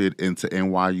accepted into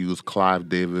NYU's Clive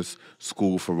Davis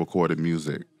School for Recorded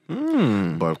Music.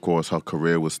 But of course, her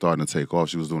career was starting to take off.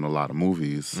 She was doing a lot of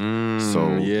movies, so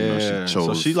she chose.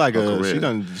 So she's like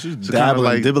she's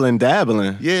dabbling, dibbling,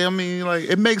 dabbling. Yeah,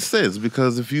 it makes sense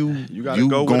because if you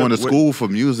going to school for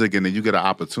music and then you get an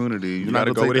opportunity, you're not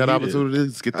gonna take that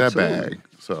opportunity to get that bag.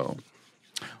 So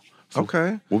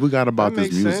okay, what we got about that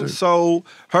this music? Sense. So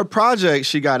her project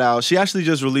she got out. She actually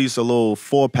just released a little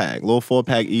 4-pack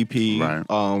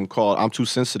EP, called "I'm Too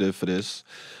Sensitive for This."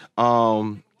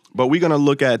 But we're going to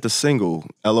look at the single,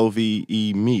 LOVE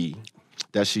Me,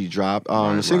 that she dropped.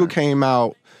 The single came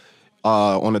out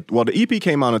the EP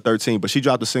came out on the 13th, but she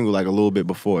dropped the single like a little bit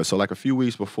before. So like a few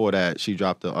weeks before that, she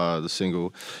dropped the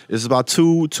single. It's about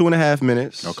 2.5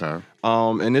 minutes. Okay.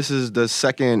 And this is the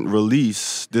second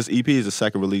release. This EP is the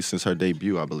second release since her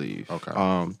debut, I believe. Okay.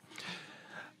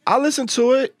 I listened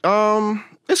to it.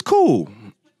 It's cool.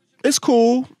 It's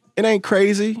cool. It ain't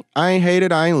crazy. I ain't hate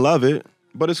it. I ain't love it.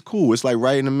 But it's cool. It's like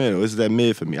right in the middle. It's that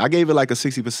mid for me. I gave it like a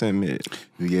 60% mid.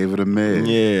 You gave it a mid?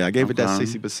 Yeah, I gave it that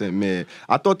 60% mid.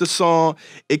 I thought the song,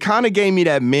 it kind of gave me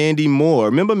that Mandy Moore.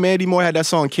 Remember Mandy Moore had that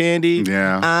song Candy?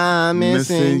 Yeah. I'm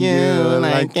missing you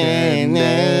like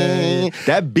candy.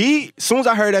 That beat, as soon as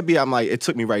I heard that beat, I'm like, it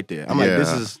took me right there. I'm like,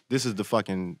 this is the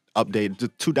fucking update, the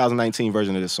 2019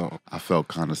 version of this song. I felt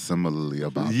kind of similarly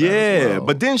about that. Yeah,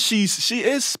 but then she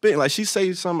is spitting, like she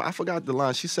said something, I forgot the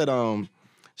line. She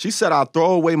said, I'll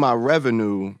throw away my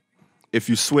revenue if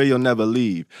you swear you'll never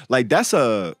leave. Like, that's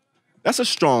a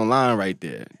strong line right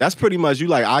there. That's pretty much you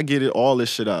like, I get it, all this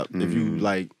shit up.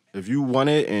 If you want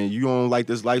it and you don't like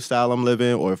this lifestyle I'm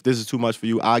living, or if this is too much for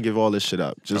you, I'll give all this shit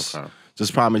up. Just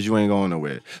promise you ain't going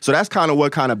nowhere. So that's kind of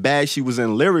what kind of bag she was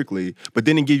in lyrically, but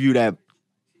then it give you that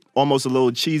almost a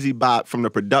little cheesy bop from the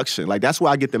production. Like, that's where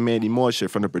I get the Mandy Moore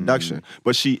shit from the production.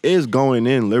 But she is going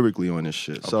in lyrically on this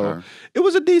shit. So it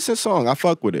was a decent song. I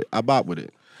fuck with it. I bop with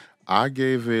it. I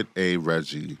gave it a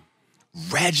Reggie.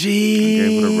 Reggie!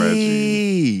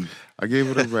 I gave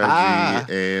it a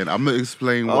Reggie. And I'm going to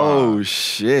explain why. Oh,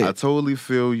 shit. I totally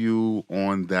feel you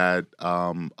on that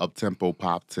up-tempo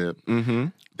pop tip. Mm-hmm.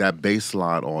 That bass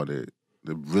line on it.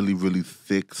 The really, really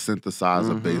thick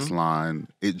synthesizer bass line,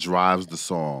 it drives the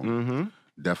song.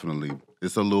 Definitely.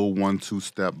 It's a little 1-2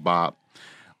 step bop.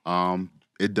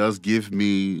 It does give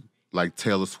me like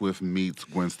Taylor Swift meets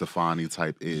Gwen Stefani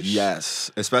type-ish. Yes,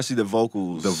 especially the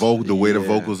vocals. The way the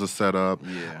vocals are set up.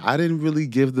 Yeah. I didn't really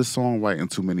give the songwriting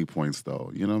too many points though.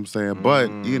 You know what I'm saying?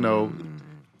 But,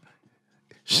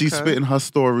 she's spitting her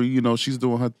story, she's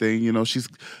doing her thing,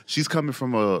 she's coming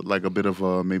from a bit of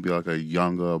a maybe like a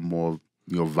younger, more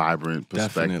vibrant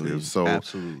perspective. Definitely. So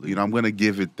absolutely. I'm gonna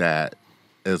give it that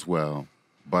as well.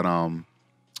 But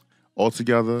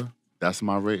altogether, that's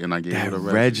my rate, and I gave it a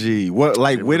Reggie. What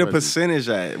where the percentage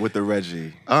at with the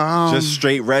Reggie? Just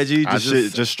straight Reggie?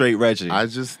 Just straight Reggie. I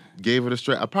just gave it a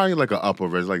straight, probably like an upper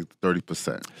Reggie, like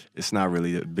 30%. It's not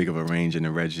really a big of a range in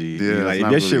the Reggie. Yeah, like, it's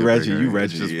not if your shit really a Reggie, big you range.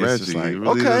 Reggie. It's just It's just Reggie. like, It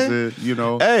really okay. isn't, you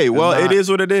know. Hey, well, it's not- it is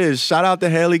what it is. Shout out to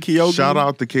Hayley Kiyoko. Shout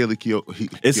out to Hayley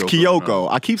Kiyoko. It's Kiyoko.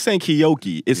 I keep saying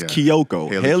Kiyoki. It's Yeah.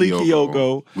 Kiyoko. Hayley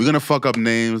Kiyoko. We're gonna fuck up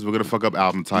names. We're gonna fuck up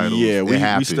album titles. Yeah, we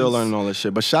happens. still learning all this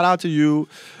shit. But shout out to you.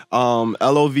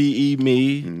 LOVE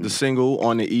Me, Mm-hmm. the single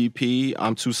on the EP.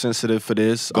 I'm too sensitive for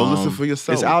this. Go listen for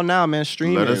yourself. It's out now, man.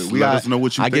 Stream Let it. us- let us know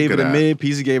what you I think gave of it a that. mid.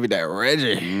 Peasy gave it that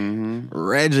Reggie.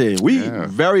 Reggie. We Yeah.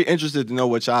 very interested to know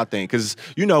what y'all think. Cause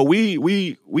you know,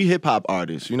 we hip hop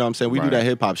artists. You know what I'm saying? We do Right. that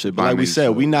hip hop shit. But By like we said,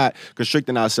 nature. we not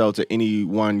constricting ourselves to any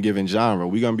one given genre.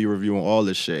 We're gonna be reviewing all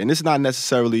this shit. And it's not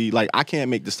necessarily like I can't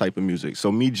make this type of music.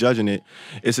 So me judging it,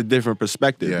 it's a different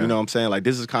perspective. Yeah. You know what I'm saying? Like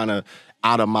this is kind of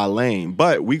out of my lane.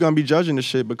 But we're gonna be judging the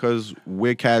shit because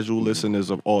we're casual listeners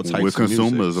of all types We're of music.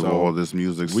 consumers of So all this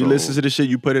music. we so listen to the shit,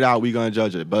 you put it out, we gonna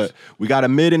judge it. But we got a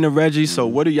mid and a Reggie, so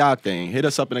what do y'all think? Hit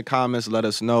us up in the comments, let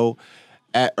us know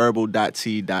at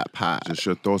herbal.t.pod. Just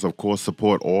your thoughts. Of course,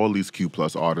 support all these Q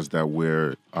plus artists that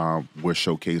we're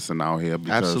showcasing out here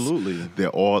because Absolutely. they're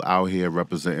all out here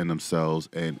representing themselves,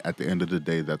 and at the end of the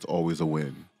day, that's always a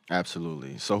win.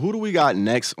 Absolutely. So who do we got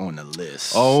next on the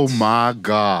list? Oh my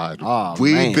God. Oh,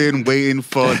 We've man. been waiting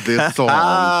for this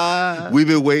song. We've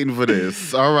been waiting for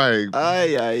this. All right.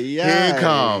 Ay, ay, ay. Here it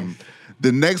come.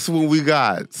 The next one we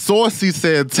got Saucey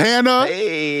Santana.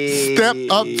 Hey. Step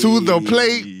up to the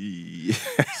plate.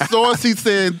 Saucey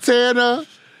Santana.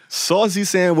 Saucey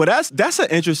Santana. Well, that's an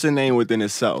interesting name within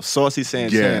itself. Saucey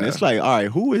Santana. Yeah. It's like, all right,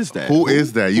 who is that? Who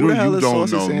is that? You who the don't- hell you is don't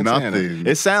Saucey know Santana? nothing.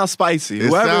 It sounds spicy. It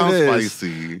Whoever sounds it is,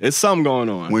 spicy. it's something going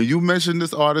on. When you mentioned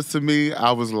this artist to me,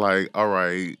 I was like, all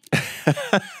right.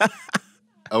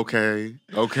 Okay.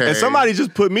 And somebody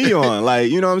just put me on,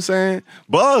 like, you know what I'm saying?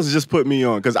 Bugs just put me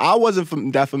on, because I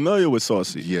wasn't that familiar with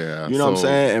Saucey. Yeah, You know what I'm so-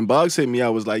 saying? And Bugs hit me, I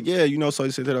was like, yeah, you know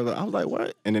Saucey Santana. I was like,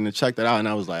 what? And then I checked it out, and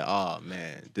I was like, oh,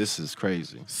 man, this is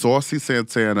crazy. Saucey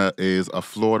Santana is a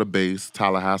Florida-based,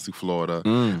 Tallahassee,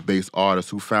 Florida-based artist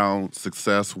who found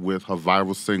success with her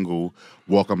viral single,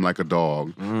 Walk 'Em Like a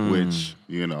Dog, which,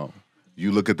 you know,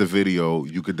 you look at the video,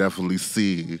 you could definitely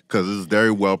see, because it's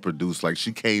very well produced. Like,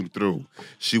 she came through.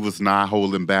 She was not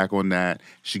holding back on that.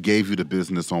 She gave you the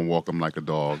business on Walk 'Em Like a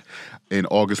Dog. In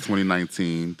August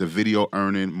 2019, the video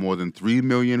earning more than 3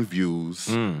 million views.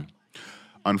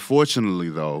 Unfortunately,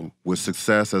 though, with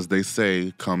success, as they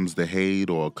say, comes the hate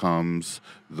or comes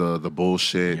the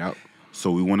bullshit. Yep. So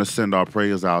we want to send our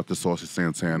prayers out to Saucey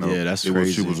Santana. Yeah, that's She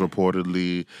crazy. was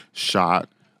reportedly shot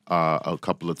a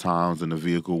couple of times in the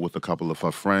vehicle with a couple of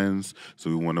her friends. So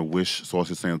we want to wish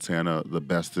Saucey Santana the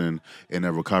best in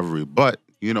her recovery. But,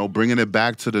 you know, bringing it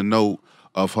back to the note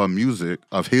of her music,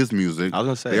 of his music, I was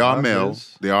gonna say, they are of male.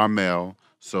 his. They are male.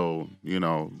 So, you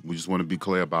know, we just want to be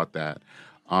clear about that.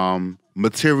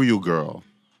 Material Girl.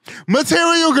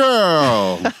 Material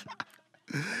Girl!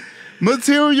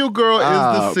 Material Girl is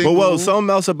the single. But well,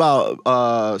 something else about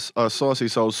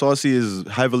Saucey. So Saucey is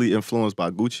heavily influenced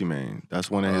by Gucci Mane. That's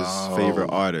one of his favorite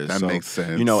artists. that So, makes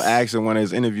sense. You know, asking one of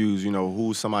his interviews, you know,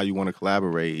 who's somebody you want to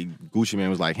collaborate? Gucci Mane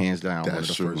was like hands down one of That's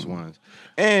the true. first ones.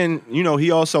 And you know, he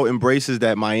also embraces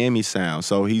that Miami sound.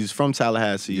 So he's from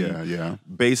Tallahassee, Yeah.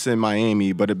 based in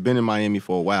Miami, but had been in Miami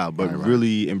for a while. But Right.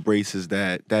 really embraces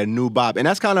that new bop, and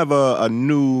that's kind of a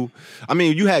new. I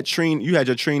mean, you had your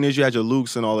Trinas, you had your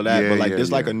Lukes, and all of that. Yeah, but like, yeah,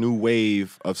 there's like yeah. a new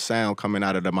wave of sound coming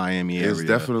out of the Miami area. It's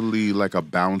definitely like a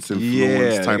bounce influence Yeah,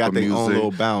 they type got of their music. own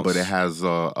little bounce. But it has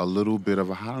a little bit of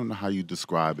I don't know how you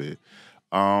describe it.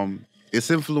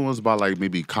 It's influenced by like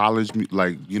maybe college,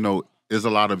 like, you know, there's a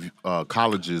lot of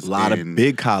colleges. A lot of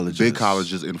big colleges. Big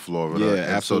colleges in Florida. Yeah, and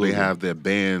absolutely. So they have their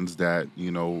bands that,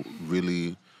 you know,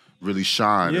 really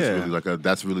shine. Yeah.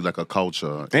 That's really like a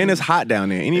culture. And it's hot down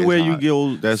there. Anywhere you hot.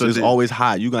 go, that's So it's they- always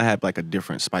hot. You're gonna have like a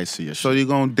different spicier So shit. you're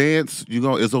gonna dance,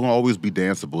 it's gonna always be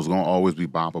danceable, it's gonna always be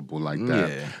boppable like that.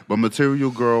 Yeah. But Material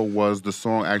Girl was the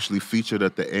song actually featured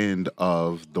at the end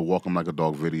of the Walk 'Em Like a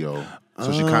Dog video.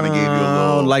 So she kind of gave you a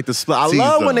little like the split. I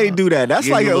love when they do that. That's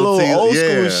Give like you a little teaser. old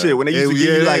school Yeah. shit. When they used to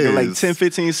give you like 10,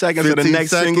 15 seconds of the 15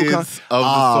 next single. seconds of the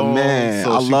Oh song. man,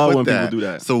 So I she love put when that. people do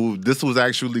that. So this was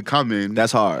actually coming.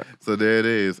 That's hard. So there it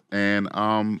is. And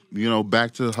you know,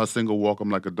 back to her single Walk 'Em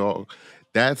Like a Dog.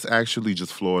 That's actually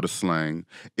just Florida slang.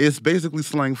 It's basically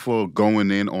slang for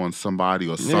going in on somebody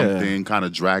or something, kind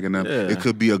of dragging them. Yeah. It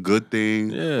could be a good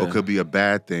thing Yeah. or it could be a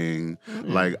bad thing.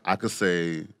 Like I could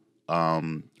say,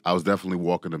 I was definitely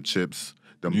walking them chips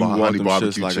Them You walk honey them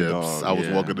barbecue shits like a chips. dog, I was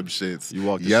yeah. walking them shits You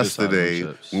walked the shits out of them yesterday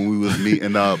chips. when we was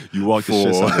meeting up. You walked the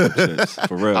shits out of them shits,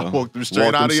 for real. I walked them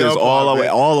straight out of shits your all the way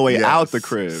apartment. out the Yes.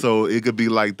 crib. So it could be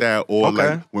like that, or Okay.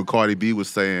 like when Cardi B was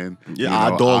saying, Yeah,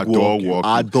 I dog walk you.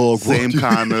 I dog walk Same you.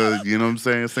 kind of, you know what I'm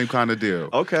saying? Same kind of deal.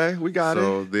 Okay, we got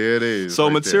So it. there it is. So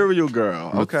right Material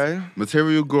Girl, there. okay.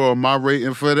 Material Girl, my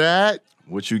rating for that,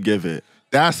 What you give it?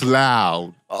 that's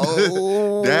loud.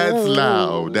 Oh. That's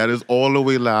loud. That is all the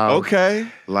way loud. Okay.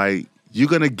 Like you're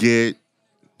gonna get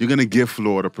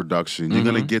Florida production. You're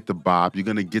gonna get the bop. You're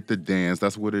gonna get the dance.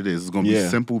 That's what it is. It's gonna be Yeah.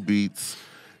 simple beats,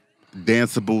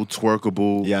 danceable,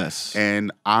 twerkable. Yes.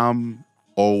 And I'm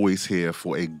always here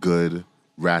for a good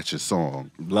ratchet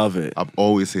song. Love it. I'm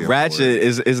always here. Ratchet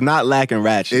For it. is not lacking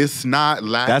ratchet. It's not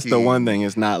lacking. That's the one thing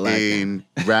it's not lacking. in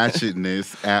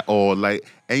ratchetness at all. Like,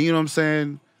 and you know what I'm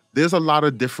saying? There's a lot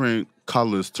of different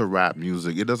colors to rap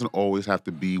music. It doesn't always have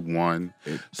to be one.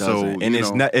 It So, doesn't. And you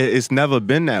it's know, it's never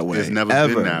been that way. It's never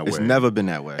Ever. been that It's way. never been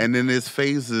that way. and then there's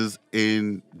phases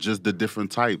in just the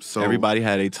different types. So everybody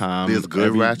had a time. there's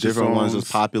good ratchet different ones songs.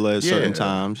 was popular at certain Yeah.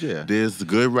 times. Yeah. there's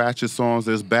good ratchet songs,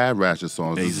 there's bad ratchet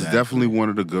songs. This is Exactly. definitely one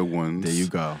of the good ones. There you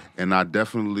go. And I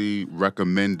definitely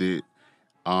recommend it.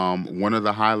 One of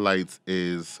the highlights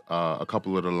is a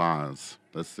couple of the lines.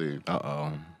 Let's see.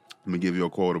 Uh-oh. Let me give you a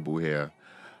quotable here.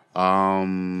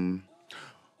 One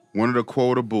of the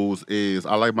quotables is,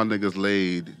 I like my niggas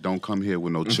laid, don't come here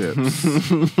with no chips.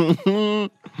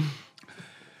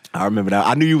 I remember that.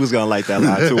 I knew you was gonna like that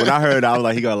line too. When I heard it, I was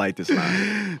like, he gonna like this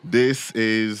line. This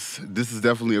is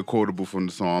definitely a quotable from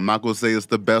the song. I'm not gonna say it's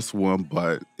the best one,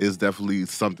 but it's definitely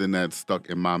something that's stuck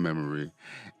in my memory.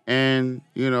 And,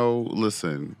 you know,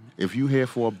 listen, if you here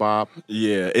for a bop,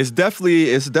 Yeah, it's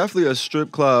definitely a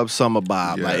strip club summer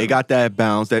vibe. Yeah. Like it got that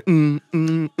bounce, that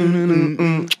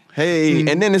hey,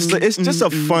 and then it's just a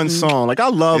fun song. Like I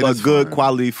love It a is good fun.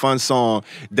 quality fun song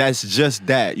that's just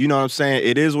that. You know what I'm saying?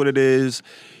 It is what it is.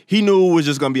 He knew it was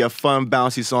just gonna be a fun,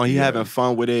 bouncy song. He having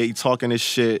fun with it. He talking his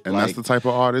shit. and like, that's the type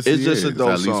of artist it's he just a is, dope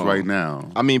at least song. right now.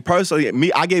 I mean,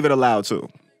 personally, I gave it a loud too.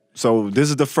 So this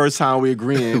is the first time we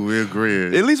agreeing. We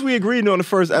agree. At least we agreed on the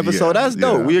first episode. Yeah, That's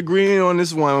dope. yeah. We agreeing on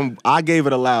this one. I gave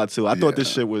it a loud too. I thought this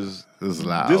Yeah. shit was. It was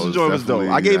loud. This It was joint was dope.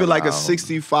 I gave it like a loud.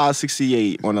 65,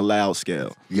 68 on a loud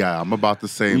scale. Yeah, I'm about to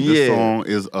say this Yeah. song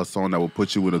is a song that will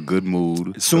put you in a good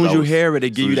mood. As soon as you hear it, it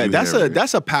give you that. That's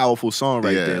That's a powerful song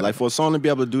right Yeah. there. Like for a song to be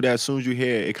able to do that, as soon as you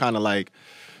hear it, it kind of like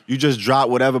you just drop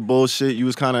whatever bullshit you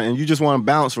was kind of, and you just want to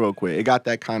bounce real quick. It got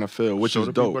that kind of feel, which Show is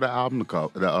the dope. people the album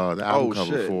cover, the album Oh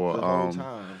cover shit! for The whole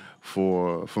time.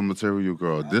 for Material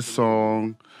Girl. This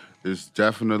song is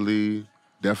definitely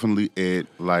it.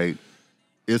 Like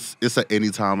it's at any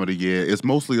time of the year. It's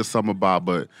mostly a summer bop,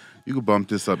 but you can bump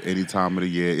this up any time of the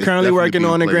year. It's Currently definitely working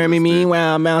being on the Grammy. playlisted.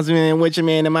 Meanwhile, I'm bouncing in with your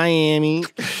man in Miami.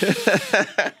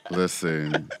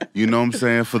 Listen, you know what I'm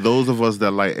saying? For those of us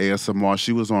that like ASMR,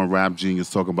 she was on Rap Genius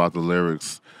talking about the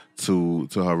lyrics to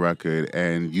her record,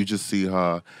 and you just see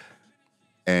her,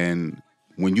 and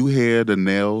when you hear the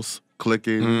nails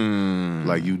clicking,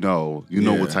 like you know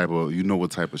Yeah. what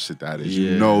type of shit that is.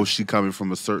 Yeah. You know she coming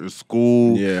from a certain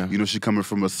school. Yeah. You know she coming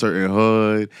from a certain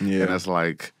hood. Yeah. And it's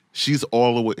like he's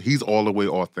all the way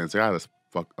authentic.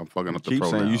 I'm fucking up the Keep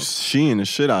saying you pronouns. sheeing the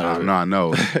shit out of it. No, I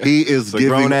know. He is a giving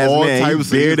grown-ass all man. He types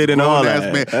of bearded and all grown-ass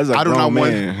that. man. That's a I do not grown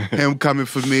want man. him coming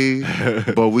for me,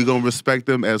 but we gonna respect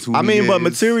him as who I he mean, but is.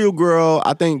 Material Girl,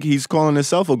 I think he's calling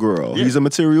himself a girl. Yeah. He's a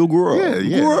material girl. Yeah,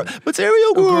 yeah. Girl,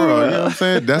 material girl. Girl, you know what I'm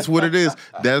saying? That's what it is.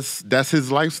 That's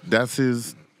his life. That's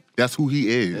who he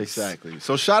is. Exactly.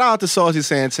 So shout out to Saucey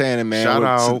Santana, man. Shout with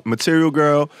out. Material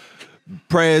Girl.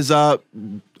 Prayers up.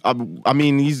 I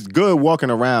mean, he's good walking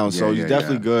around, so Yeah, he's yeah,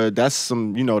 definitely yeah. good. That's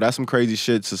some crazy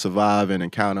shit to survive and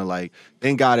encounter. Like,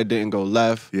 thank God it didn't go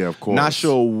left. Yeah, of course. Not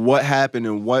sure what happened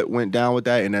and what went down with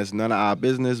that, and that's none of our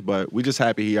business. But we just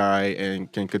happy he all right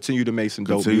and can continue to make some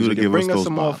dope Continue to music give and bring us us those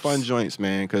some more bops. fun joints,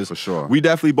 man. Because For sure. we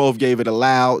definitely both gave it a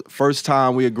loud. First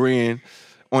time we agreeing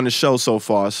on the show so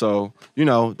far. So,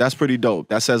 that's pretty dope.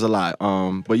 That says a lot.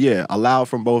 But yeah, a loud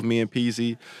from both me and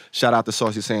Peasy. Shout out to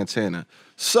Saucey Santana.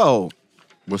 So,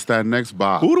 What's that next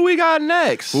bop? who do we got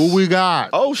next? Who we got?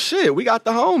 Oh shit, we got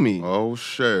the homie. Oh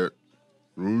shit.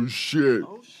 Oh shit.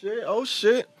 Oh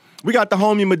shit. We got the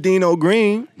homie Medino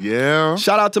Green. Yeah.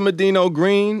 Shout out to Medino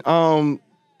Green.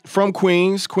 From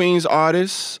Queens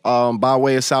artist, by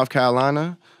way of South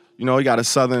Carolina. He got a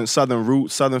southern root,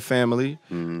 southern family.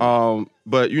 Mm-hmm.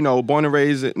 But born and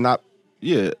raised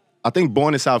I think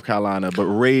born in South Carolina, but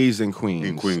raised in Queens.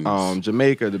 In Queens.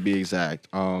 Jamaica to be exact.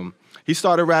 He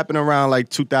started rapping around like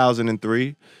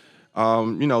 2003.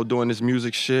 Doing this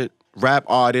music shit. Rap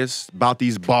artist, about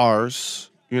these bars.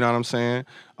 You know what I'm saying?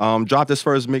 Dropped his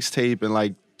first mixtape in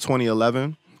like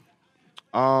 2011.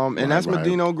 And that's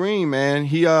Medino Green, man.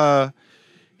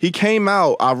 He came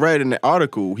out, I read in the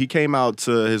article, he came out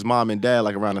to his mom and dad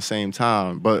like around the same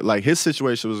time. But like his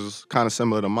situation was kind of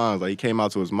similar to mine. Like he came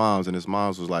out to his mom's and his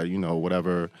mom's was like, you know,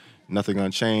 whatever, nothing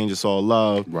gonna change, it's all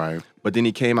love. Right. But then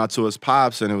he came out to his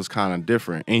pops and it was kind of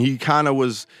different. And he kind of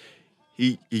was,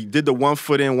 he did the 1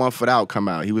 foot in, 1 foot out come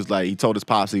out. He was like, he told his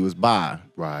pops he was bi.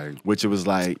 Right. Which it was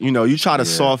like, you know, you try to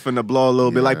soften the blow a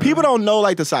little bit. Like people don't know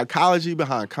like the psychology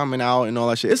behind coming out and all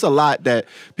that shit. It's a lot that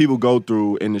people go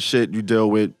through in the shit you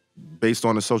deal with based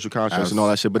on the social conscience and all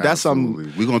that shit. But that's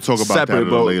something we're gonna talk about separate, that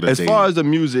at a later as date. far as the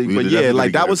music, but yeah,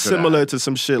 like that was similar that. to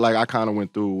some shit like I kind of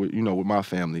went through with, you know, with my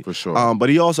family. For sure. But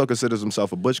he also considers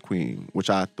himself a butch queen,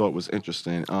 which I thought was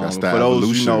interesting. That's for the those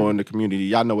evolution. you know in the community,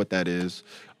 y'all know what that is.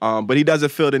 But he doesn't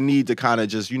feel the need to kind of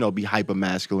just, you know, be hyper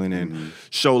masculine and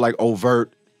show like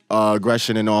overt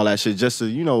aggression and all that shit, just to,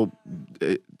 you know,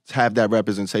 have that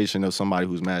representation of somebody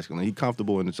who's masculine. He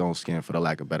comfortable in his own skin, for the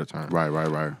lack of a better term.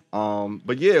 Right.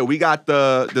 But yeah, we got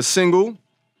the single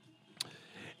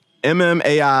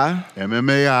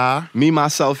MMAI, Me,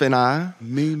 Myself, and I.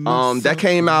 Me, myself, that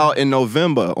came out in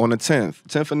November, on the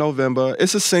 10th of November.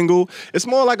 It's a single. It's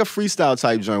more like a freestyle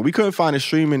type joint. We couldn't find it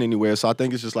streaming anywhere, so I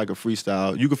think it's just like a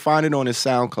freestyle. You can find it on his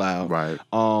SoundCloud. Right.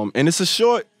 And it's a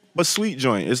short but sweet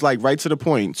joint. It's like right to the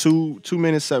point. 2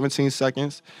 minutes, 17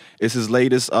 seconds. It's his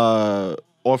latest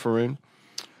offering.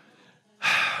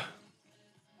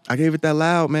 I gave it that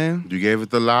loud, man. You gave it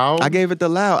the loud? I gave it the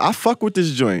loud. I fuck with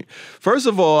this joint. First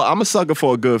of all, I'm a sucker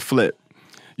for a good flip.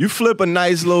 You flip a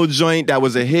nice little joint that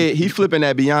was a hit. He flipping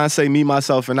that Beyonce, Me,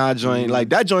 Myself, and I joint. Like,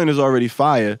 that joint is already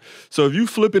fire. So if you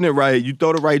flipping it right, you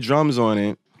throw the right drums on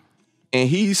it, and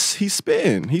he's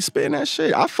spitting. He's spitting that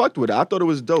shit. I fucked with it. I thought it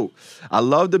was dope. I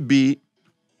love the beat.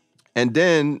 And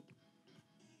then,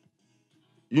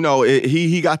 you know,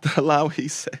 he got the line where he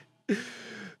said,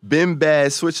 been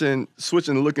bad, switching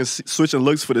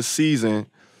looks for the season.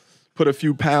 Put a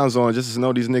few pounds on just to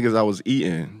know these niggas I was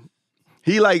eating.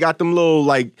 He like got them little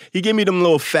like he give me them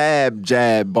little fab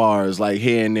jab bars like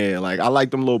here and there. Like I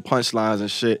like them little punchlines and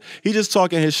shit. He just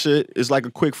talking his shit. It's like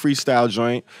a quick freestyle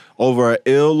joint over an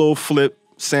ill little flip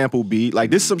sample beat. Like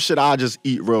this is some shit I just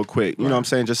eat real quick. You know what I'm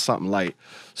saying? Just something light.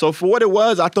 So for what it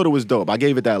was, I thought it was dope. I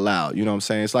gave it that loud. You know what I'm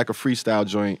saying? It's like a freestyle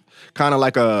joint. Kind of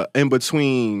like a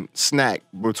in-between snack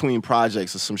between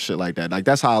projects or some shit like that. Like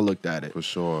that's how I looked at it. For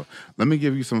sure. Let me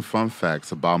give you some fun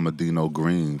facts about Medino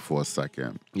Green for a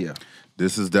second. Yeah.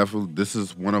 This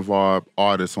is one of our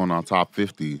artists on our top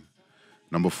 50,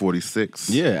 number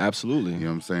 46. Yeah, absolutely. You know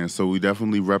what I'm saying? So we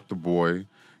definitely rep the boy.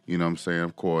 You know what I'm saying?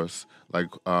 Of course. Like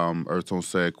EarthTone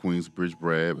said, Queensbridge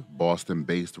bred, Boston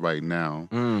based right now.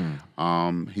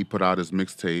 He put out his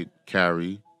mixtape,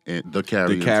 Carry. The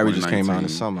Carry just came out in the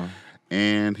summer.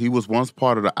 And he was once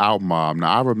part of the Out Mob.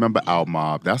 Now, I remember Out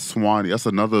Mob. That's Swanee. That's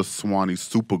another Swanee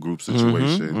supergroup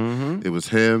situation. It was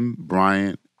him,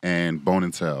 Bryant, and Bone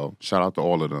and Tell. Shout out to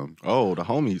all of them. Oh, the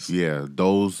homies. Yeah,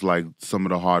 those like some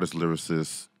of the hardest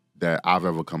lyricists that I've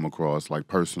ever come across, like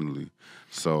personally.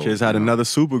 So Kids had another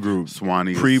supergroup.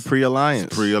 Swanee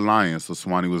pre-alliance. Pre-alliance. So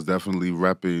Swanee was definitely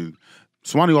repping.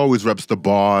 Swanee always reps the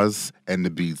bars and the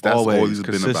beats. That's all he's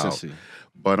been about.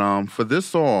 But for this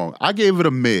song, I gave it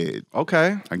a mid.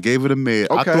 Okay. I gave it a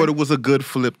mid. I thought it was a good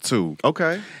flip too.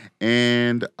 Okay.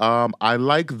 And I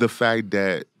like the fact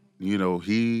that, you know,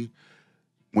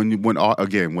 when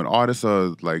artists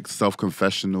are like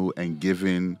self-confessional and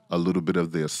giving a little bit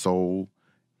of their soul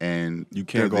and you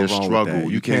can't go their wrong struggle, with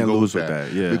that. You can't lose with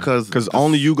that. Yeah, because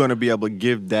only you're gonna be able to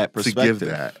give that perspective. To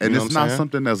give that, and it's not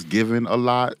something that's given a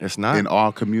lot. It's not in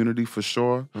our community for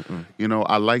sure. You know,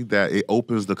 I like that it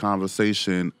opens the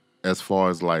conversation as far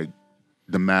as like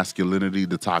the masculinity,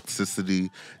 the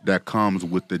toxicity that comes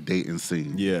with the dating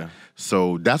scene. Yeah.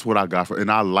 So that's what I got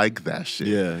and I like that shit.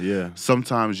 Yeah, yeah.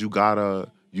 Sometimes you gotta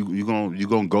you're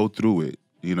gonna go through it.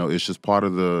 You know, it's just part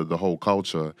of the whole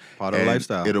culture. Part of the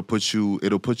lifestyle. It'll put you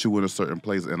in a certain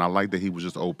place. And I like that he was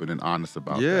just open and honest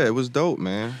about that. Yeah, it was dope,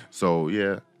 man. So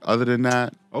yeah. Other than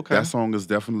that, that song is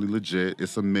definitely legit.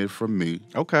 It's a mid from me.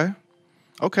 Okay,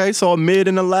 so a mid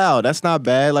and a loud. That's not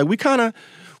bad. Like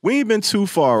we ain't been too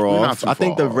far off. I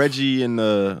think the Reggie and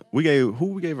we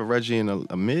gave a Reggie and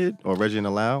a mid or Reggie and a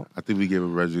loud? I think we gave a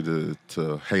Reggie to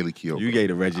Hayley Kiyoko. You gave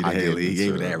the Reggie to Hayley. You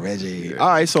gave it that Reggie. Yeah. All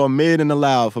right, so a mid and a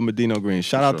loud for Medino Green.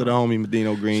 Shout out to the homie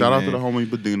Medino Green. Shout out to the homie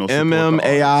Medino.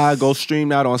 MMAI, go stream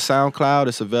that on SoundCloud.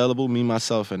 It's available. Me,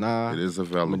 Myself, and I. It is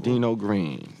available. Medino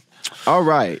Green. All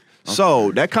right.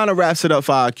 So that kind of wraps it up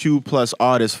for our Q plus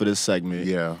artists for this segment.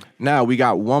 Yeah. Now we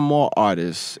got one more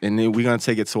artist, and then we're gonna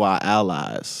take it to our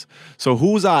allies. So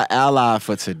who's our ally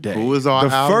for today? Who is our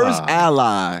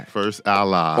ally? First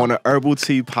ally on the Herbal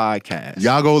Tea Podcast.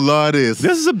 Y'all go love this.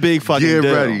 This is a big fucking Get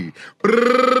deal. ready.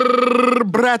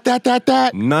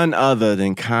 Brat-tat-tat-tat. None other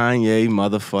than Kanye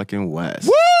motherfucking West.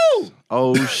 Woo!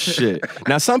 Oh shit.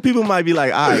 Now some people might be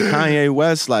like, all right, Kanye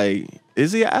West, like,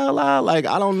 is he an ally? Like,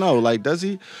 I don't know. Like, does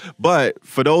he? But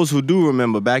for those who do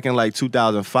remember, back in like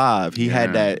 2005, he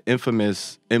had that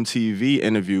infamous MTV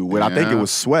interview with, I think it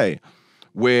was Sway,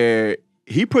 where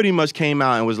he pretty much came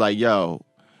out and was like, yo,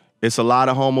 it's a lot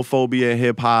of homophobia in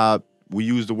hip hop. We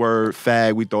use the word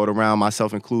fag, we throw it around,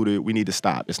 myself included. We need to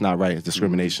stop. It's not right. It's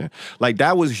discrimination. Like,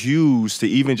 that was huge to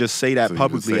even just say that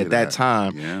publicly at that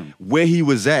time. Yeah. Where he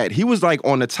was at. He was like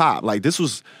on the top. Like, this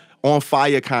was on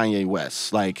fire Kanye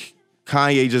West. Like,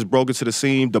 Kanye just broke into the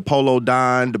scene, the polo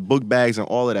don, the book bags, and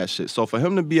all of that shit. So for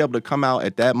him to be able to come out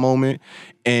at that moment,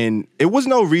 and it was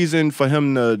no reason for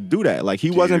him to do that. Like, he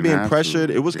wasn't being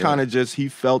pressured. It was kind of just, he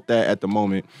felt that at the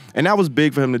moment. And that was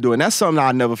big for him to do. And that's something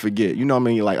I'll never forget. You know what I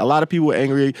mean? Like, a lot of people are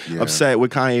angry, upset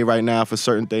with Kanye right now for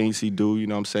certain things he do, you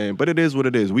know what I'm saying? But it is what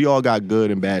it is. We all got good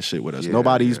and bad shit with us.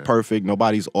 Nobody's perfect.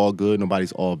 Nobody's all good.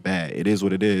 Nobody's all bad. It is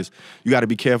what it is. You got to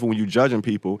be careful when you judging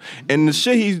people. And the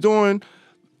shit he's doing,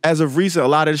 as of recent, a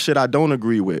lot of the shit I don't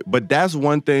agree with. But that's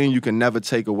one thing you can never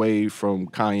take away from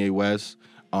Kanye West,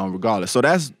 regardless. So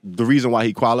that's the reason why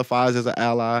he qualifies as an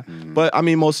ally. But, I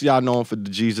mean, most of y'all know him for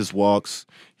the Jesus walks.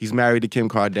 He's married to Kim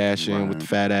Kardashian with the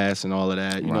fat ass and all of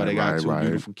that. You know, they got two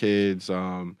beautiful kids.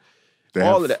 All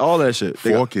of that shit.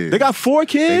 Four kids. They got 4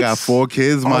 kids? They got 4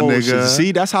 kids, my nigga. Shit.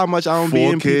 See, that's how much I don't be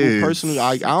in people personally.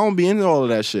 I don't be into all of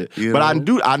that shit. But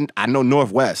I know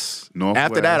Northwest.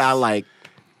 After that, I like...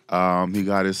 he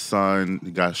got his son.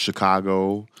 He got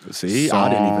Chicago. See, I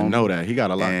didn't even know that. He got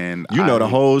a lot. And the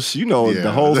whole,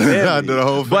 the whole family. I know the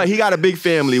whole family. But he got a big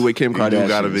family with Kim Kardashian. He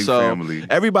got a big family.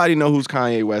 Everybody know who's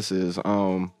Kanye West is.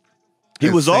 He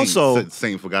was also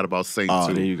Saint. Forgot about Saint too.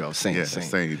 Oh, there you go, Saint.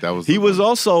 Saint. That was. He was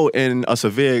also in a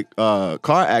severe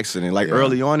car accident, like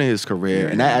early on in his career,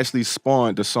 and that actually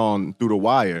spawned the song "Through the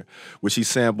Wire," which he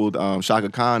sampled Shaka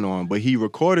Khan on. But he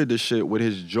recorded the shit with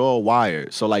his jaw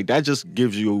wired, so like that just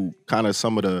gives you kind of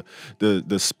some of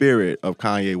the spirit of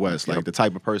Kanye West, like the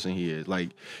type of person he is. Like,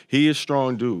 he is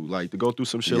strong dude. Like, to go through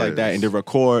some shit like that and to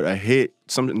record a hit,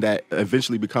 something that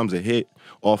eventually becomes a hit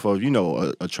off of, you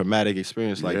know, a traumatic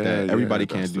experience like that. Everybody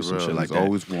can't do some shit like that.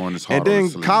 Always worn his heart.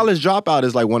 And then College Dropout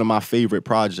is like one of my favorite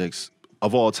projects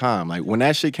of all time. Like, when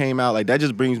that shit came out, like, that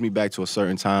just brings me back to a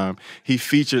certain time. He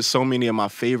featured so many of my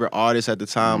favorite artists at the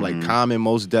time, like Common,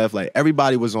 Mos Def, like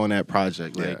everybody was on that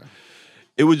project. Like,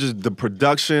 it was just the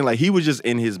production, like, he was just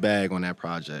in his bag on that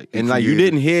project. And like, you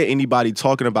didn't hear anybody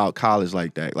talking about college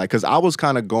like that. Like, cause I was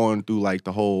kind of going through like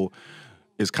the whole,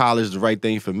 is college the right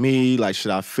thing for me? Like,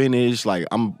 should I finish? Like,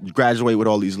 I'm graduate with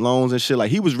all these loans and shit.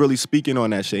 Like, he was really speaking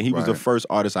on that shit. He was the first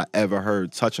artist I ever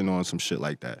heard touching on some shit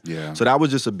like that. Yeah. So that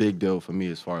was just a big deal for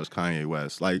me as far as Kanye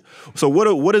West. Like, so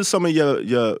what are some of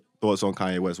your thoughts on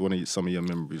Kanye West? What are some of your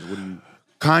memories? What do you...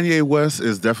 Kanye West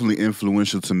is definitely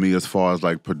influential to me as far as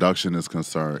like production is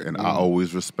concerned, and I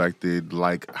always respected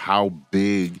like how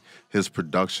big his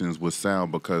productions would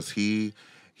sound, because he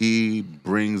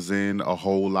brings in a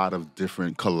whole lot of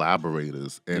different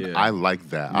collaborators, and I like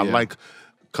that. I like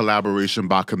collaboration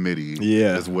by committee,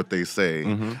 is what they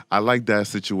say. I like that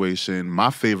situation. My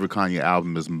favorite Kanye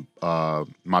album is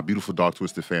My Beautiful Dark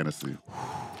Twisted Fantasy.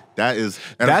 That's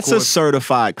a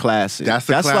certified classic. That's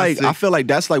classic. Like, I feel like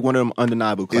that's like one of them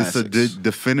undeniable classics. It's a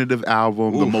definitive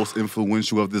album, the most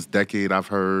influential of this decade I've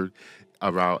heard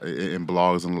around in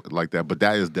blogs and like that. But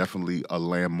that is definitely a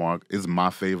landmark. It's my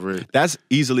favorite. That's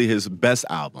easily his best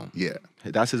album. Yeah.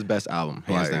 That's his best album,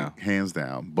 hands down. Hands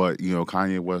down. But, you know,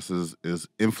 Kanye West is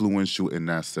influential in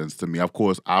that sense to me. Of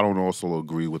course, I don't also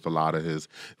agree with a lot of his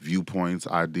viewpoints,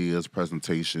 ideas,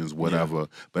 presentations, whatever.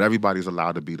 But everybody's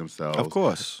allowed to be themselves. Of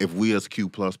course. If we as Q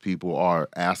plus people are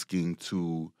asking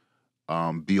to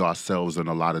be ourselves in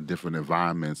a lot of different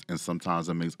environments, and sometimes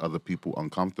it makes other people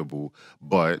uncomfortable,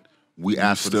 but we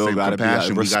ask for the same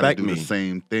compassion. We got to do the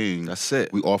same thing. That's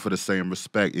it. We offer the same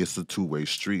respect. It's a two-way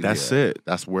street. That's it.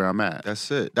 That's where I'm at. That's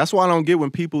it. That's why I don't get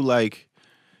when people like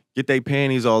get their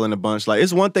panties all in a bunch. Like,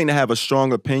 it's one thing to have a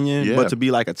strong opinion, but to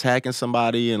be like attacking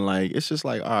somebody and like, it's just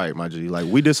like, all right, my G, like,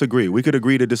 we disagree. We could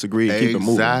agree to disagree and keep it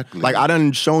moving. Like, I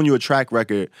done shown you a track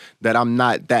record that I'm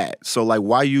not that. So like,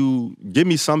 why you give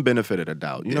me some benefit of the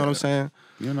doubt? You know what I'm saying?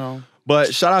 You know.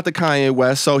 But shout out to Kanye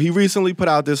West. So he recently put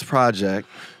out this project,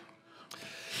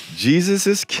 Jesus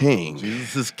is King.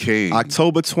 Jesus is King.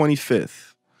 October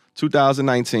 25th.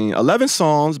 2019. 11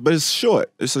 songs, but it's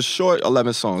short. It's a short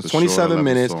 11 songs. 27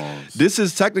 minutes. Songs. This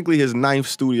is technically his 9th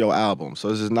studio album. So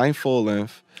it's his 9th full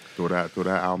length. Throw that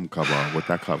album cover. What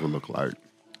that cover look like?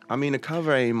 I mean, the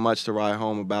cover ain't much to write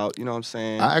home about. You know what I'm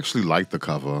saying? I actually like the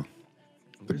cover,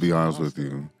 to be honest with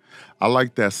you. I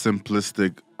like that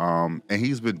simplistic, and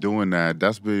he's been doing that.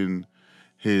 That's been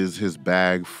his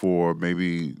bag for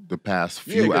maybe the past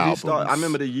few albums. I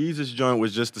remember the Yeezus joint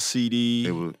was just the CD.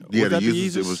 It was, was that the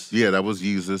Yeezus? It was, that was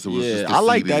Yeezus. It was just the I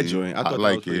like CD. that joint. I thought that was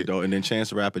like pretty it. dope. And then Chance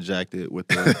the Rapper jacked it with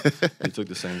the, he took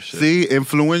the same shit. See,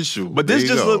 influential. But this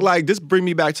just looked like, this bring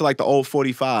me back to like the old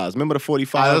 45s. Remember the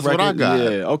 45 That's record? what I got.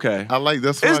 Yeah, okay. I like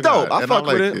this. It's dope. I fuck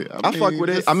with it. I fuck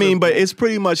with it. I mean, but it's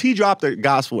pretty much, he dropped a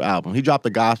gospel album. He dropped a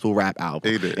gospel rap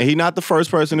album. He did. And he not the first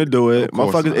person to do it. Of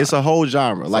course Motherfuckers, not. it's a whole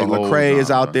genre. Like Lecrae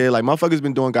is out there. Like motherfuckers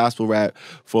been doing gospel rap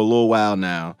for a little while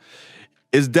now.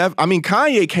 I mean,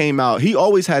 Kanye came out, he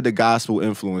always had the gospel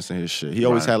influence in his shit. He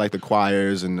always had like the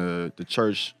choirs and the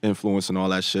church influence and all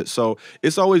that shit. So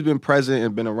it's always been present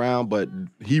and been around, but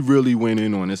he really went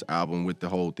in on this album with the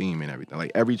whole theme and everything.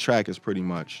 Like every track is pretty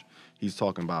much, he's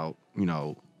talking about, you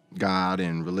know, God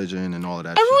and religion and all of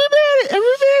that shit.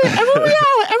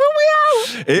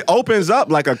 It opens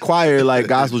up like a choir, like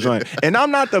gospel joint. And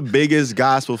I'm not the biggest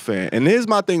gospel fan. And here's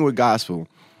my thing with gospel.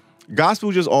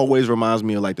 Gospel just always reminds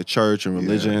me of like the church and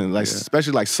religion,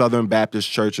 especially like Southern Baptist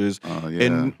churches.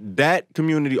 And that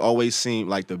community always seemed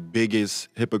like the biggest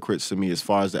hypocrites to me as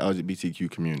far as the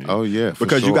LGBTQ community. Oh, yeah, for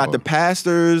because you sure. got the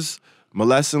pastors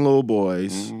molesting little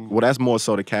boys. Well, that's more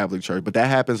so the Catholic Church, but that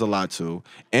happens a lot too.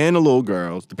 And the little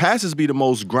girls. The pastors be the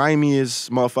most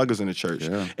grimiest motherfuckers in the church.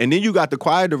 Yeah. And then you got the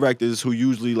choir directors who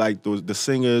usually like the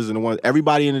singers and the ones,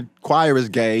 everybody in the choir is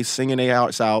gay, singing their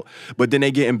hearts out, but then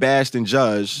they getting bashed and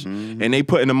judged, and they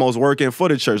putting the most work in for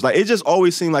the church. Like, it just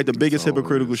always seemed like the biggest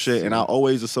hypocritical shit, and I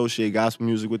always associate gospel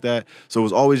music with that. So it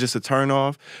was always just a turn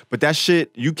off. But that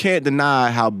shit, you can't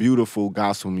deny how beautiful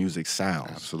gospel music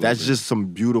sounds. Absolutely. That's just some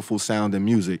beautiful sound and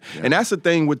music. Yeah. And that's the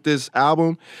thing with this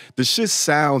album. The shit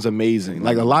sounds amazing.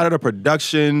 Like a lot of the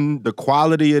production, the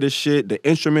quality of the shit, the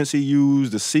instruments he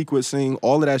used, the sequencing,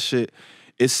 all of that shit,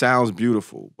 it sounds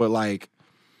beautiful. But like,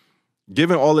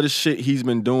 given all of the shit he's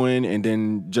been doing, and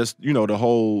then just, you know,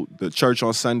 the church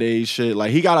on Sundays shit,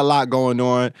 like, he got a lot going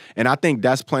on, and I think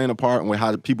that's playing a part with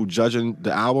how the people judging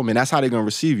the album, and that's how they're gonna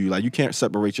receive you. Like, you can't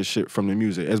separate your shit from the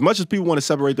music. As much as people want to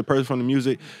separate the person from the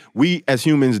music, we as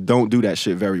humans don't do that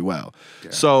shit very well.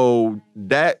 Yeah. So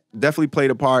that definitely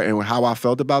played a part in how I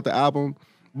felt about the album.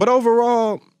 But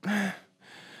overall,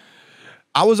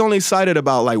 I was only excited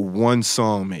about like one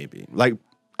song maybe. Like,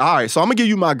 all right, so I'm gonna give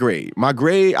you my grade. My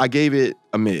grade, I gave it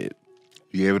a mid.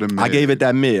 You gave it a mid? I gave it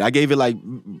that mid. I gave it like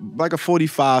a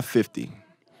 45-50.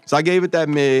 So I gave it that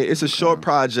mid. It's a short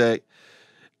project.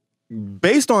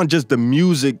 Based on just the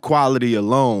music quality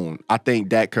alone, I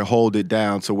think that could hold it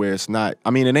down to where it's not,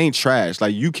 I mean, it ain't trash.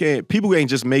 Like, people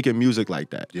ain't just making music like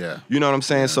that. Yeah. You know what I'm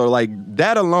saying? Yeah. So like,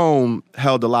 that alone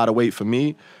held a lot of weight for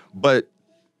me. But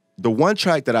the one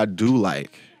track that I do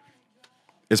like,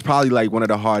 it's probably like one of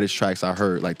the hardest tracks I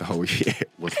heard like the whole year.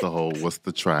 What's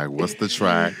the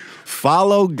track?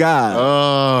 Follow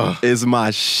God is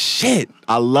my shit.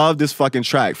 I love this fucking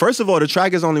track. First of all, the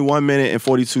track is only 1 minute and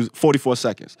 44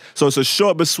 seconds. So it's a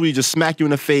short but sweet, just smack you in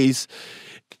the face.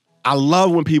 I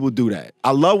love when people do that.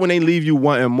 I love when they leave you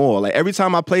wanting more. Like, every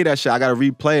time I play that shit, I gotta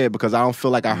replay it because I don't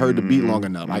feel like I heard the beat long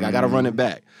enough. Like, I gotta run it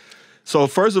back. So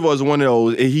first of all, it's one of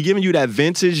those, he giving you that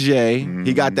vintage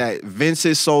He got that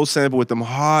vintage soul sample with them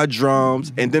hard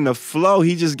drums. And then the flow,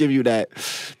 he just give you that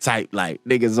type, like,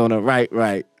 niggas on the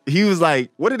right. He was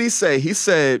like, what did he say? He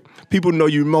said, people know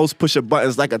you most push your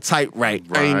buttons like a typewriter.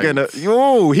 I ain't gonna,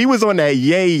 he was on that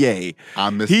yay. I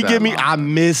missed that. I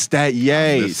missed that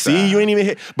yay. See, you ain't even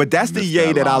hit, but that's the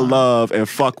yay that I love and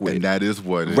fuck with. And that is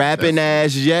what it is. Rapping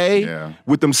ass yay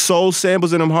with them soul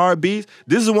samples and them hard beats.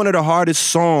 This is one of the hardest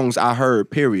songs I heard,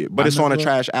 period. But it's on a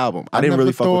trash album. I didn't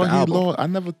really fuck with the album. I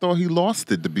never thought he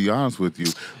lost it, to be honest with you.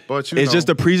 But it's just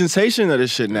the presentation of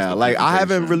this shit now. Like, I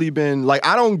haven't really been, like,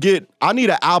 I need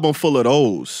an album full of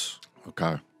those.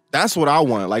 Okay. That's what I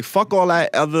want. Like, fuck all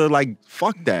that other, like,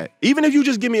 fuck that. Even if you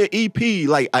just give me an EP,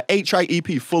 like an 8-track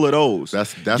EP full of those.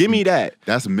 Give me that.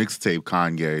 That's mixtape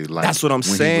Kanye. Like, that's what I'm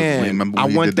saying. I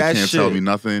want that shit. Tell Me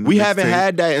Nothing. We haven't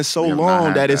had that in so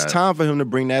long that it's time for him to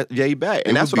bring that Jay back.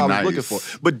 And that's what I was looking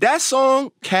for. But that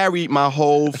song carried my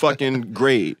whole fucking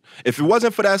grade. If it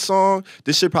wasn't for that song,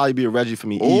 this should probably be a Reggie for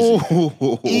me.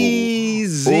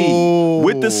 Easy.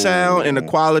 With the sound and the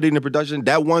quality and the production,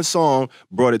 that one song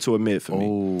brought it to a mid for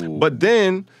me. But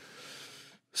then,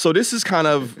 so this is kind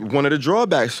of one of the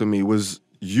drawbacks for me was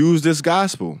use this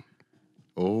gospel.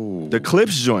 Oh. The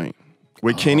Clips joint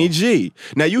with Kenny G.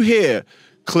 Now you hear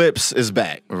Clips is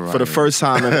back for the first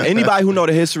time. Anybody who know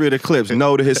the history of the Clips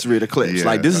know the history of the Clips. Yeah.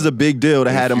 Like, this is a big deal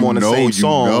to have them on the same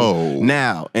song know.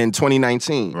 now in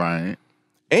 2019. Right.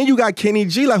 And you got Kenny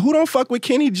G. Like, who don't fuck with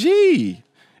Kenny G?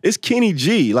 It's Kenny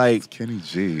G. Like, Kenny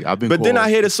G. I've been. But then I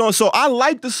hear the song. So I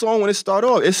like the song when it start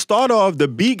off. It start off, the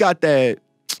beat got that,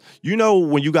 you know,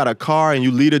 when you got a car and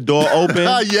you leave the door open.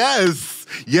 Yes.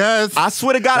 Yes. I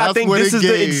swear to God, I think this is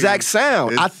the exact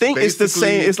sound. I think it's the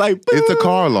same. It's like, it's a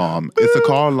car alarm. It's a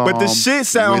car alarm. But the shit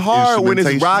sound hard when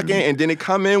it's rocking, and then it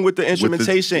come in with the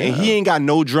instrumentation, and he ain't got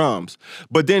no drums.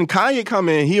 But then Kanye come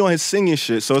in, he on his singing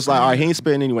shit. So it's like, all right, he ain't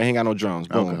spitting anyway, he ain't got no drums.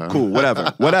 Boom, cool,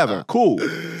 whatever, cool.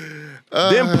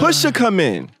 Then Pusha come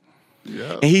in.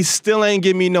 Yep. And he still ain't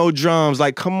give me no drums.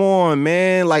 Like, come on,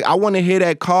 man. Like, I want to hear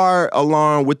that car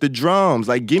alarm with the drums.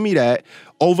 Like, give me that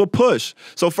over Push.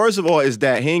 So first of all, is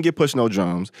that he ain't get Push no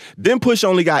drums. Then Push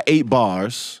only got 8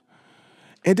 bars.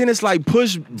 And then it's like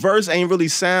Push verse ain't really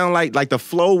sound like the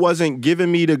flow wasn't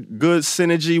giving me the good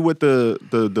synergy with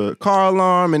the car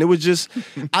alarm. And it was just,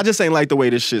 I just ain't like the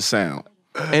way this shit sound.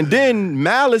 And then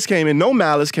Malice came in. No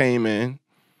Malice came in.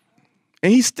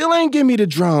 And he still ain't give me the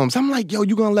drums. I'm like, yo,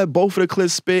 you gonna let both of the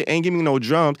Clips spit, ain't give me no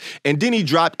drums. And then he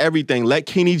dropped everything. Let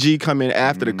Kenny G come in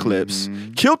after the Clips.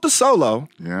 Killed the solo.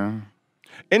 Yeah.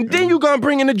 And then you gonna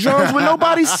bring in the drums with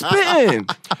nobody spitting.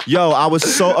 Yo, I was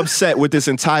so upset with this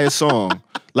entire song.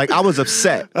 Like, I was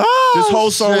upset. This whole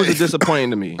song was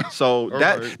disappointing to me. So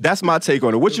that's my take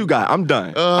on it. What you got? I'm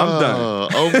done. I'm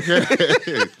done.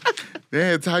 Okay.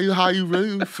 Yeah, tell you how you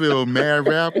really feel, mad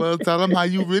rapper. Tell them how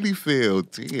you really feel.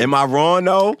 Damn. Am I wrong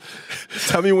though?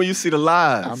 Tell me when you see the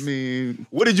lives. I mean,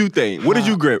 what did you think? What did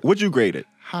you grade? What you grade it?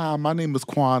 Hi, my name is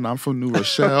Quan. I'm from New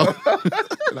Rochelle.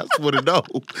 That's what it know.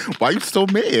 Why you so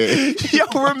mad? Yo,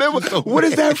 remember what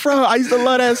is that from? I used to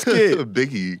love that skit.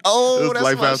 Biggie. Oh, that's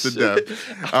Life my After shit.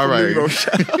 Death. All right.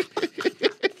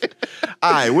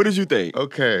 All right. What did you think?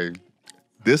 Okay,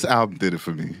 this album did it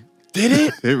for me. Did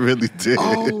it? It really did.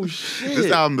 Oh, shit.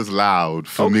 This album is loud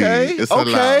for me. It's a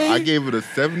loud. I gave it a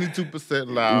 72%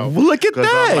 loud. Look at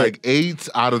that. I'm like 8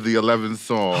 out of the 11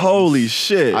 songs. Holy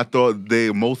shit. I thought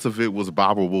most of it was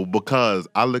boppable because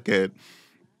I look at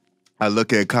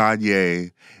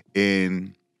Kanye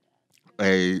in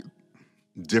a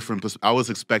different I was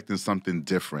expecting something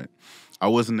different. I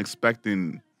wasn't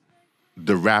expecting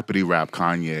the rapidy rap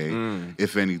Kanye,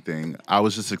 if anything. I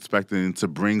was just expecting to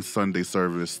bring Sunday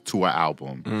service to an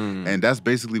album. And that's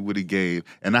basically what he gave.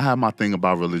 And I have my thing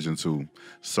about religion too.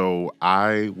 So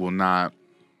I will not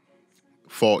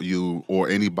fault you or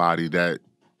anybody that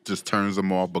just turns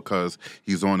him off because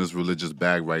he's on his religious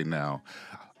bag right now.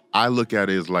 I look at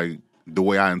it as like the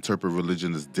way I interpret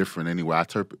religion is different anyway. I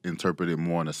interpret it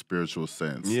more in a spiritual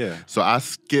sense. Yeah. So I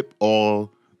skip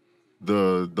all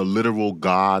the literal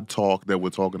God talk that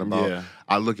we're talking about. Yeah.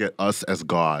 I look at us as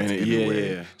gods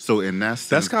anyway. Yeah. So in that sense,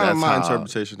 that's kind of my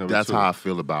interpretation of it. That's how I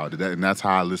feel about it, and that's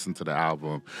how I listen to the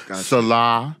album. Gotcha.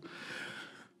 Salah,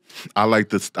 I like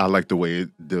this. I like the way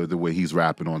the way he's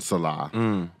rapping on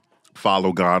Salah.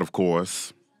 Follow God, of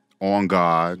course. On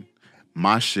God.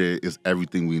 My shit is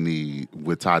Everything We Need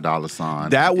with Ty Dolla $ign.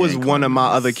 That was one of my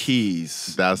other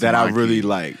keys that I really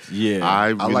liked. Yeah, I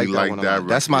really like that.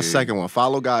 That's my second one.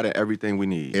 Follow God and Everything We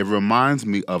Need. It reminds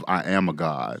me of I Am a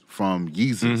God from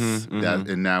Yeezus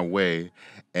in that way.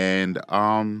 And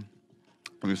let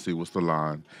me see, what's the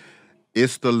line?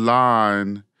 It's the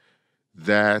line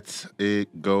that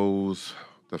it goes,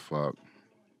 the fuck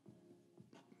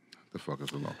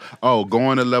is the line? Oh,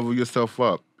 going to level yourself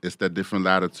up. It's that different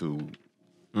latitude.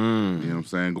 You know what I'm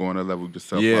saying? Going to level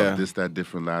yourself up. This, that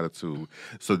different latitude.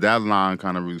 So that line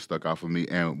kind of really stuck out for me.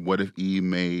 And what if E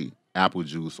made apple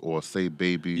juice or say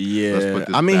baby? Yeah. Let's put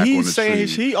this back he's saying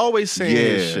he always saying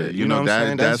his shit. You know what I'm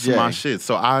saying? That's my shit.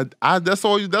 So I that's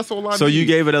all I So need. You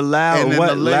gave it a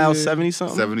loud loud 70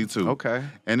 something? 72. Okay.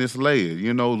 And it's layered.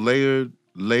 You know,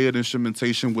 layered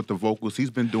instrumentation with the vocals. He's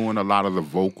been doing a lot of the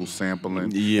vocal sampling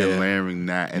and layering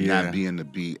that and not being the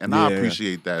beat. And I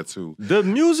appreciate that too. The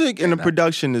music and the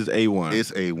production is A1.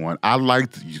 It's A1. I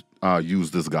liked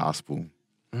Use This Gospel.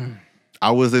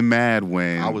 I wasn't mad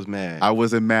when... I was mad. I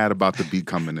wasn't mad about the beat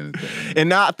coming in. And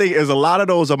now I think a lot of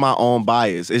those are my own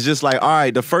bias. It's just like, all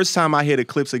right, the first time I hear the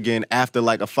Clips again after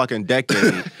like a fucking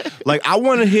decade, like I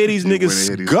want to hear these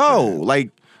niggas go.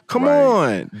 Like, come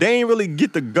on. They ain't really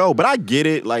get to go. But I get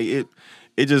it. Like,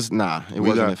 it just it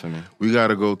wasn't it for me. We got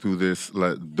to go through this.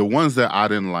 Like, the ones that I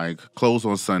didn't like, Close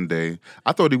on Sunday.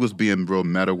 I thought he was being real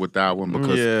meta with that one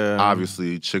because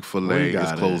obviously Chick-fil-A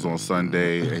is closed on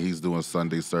Sunday and he's doing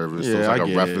Sunday service. So it's like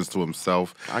a reference to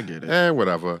himself. I get it.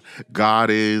 Whatever.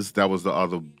 That was the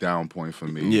other down point for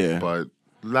me. Yeah. But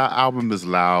the album is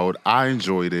loud. I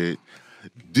enjoyed it.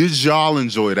 Did y'all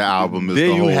enjoy the album?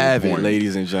 There you have it,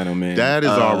 ladies and gentlemen. That is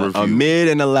our review. A mid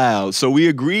and a loud. So we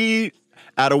agreed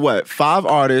out of what? 5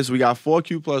 artists. We got 4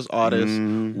 Q+ artists,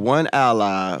 1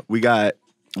 ally. We got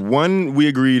 1 we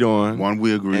agreed on. 1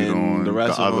 we agreed on. The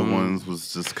rest of other them, ones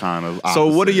was just kind of opposite. So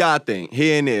what do y'all think?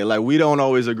 Here and there. Like, we don't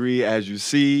always agree, as you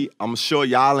see. I'm sure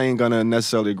y'all ain't gonna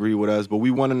necessarily agree with us, but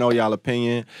we want to know y'all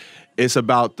opinion. It's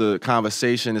about the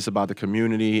conversation. It's about the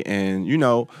community. And,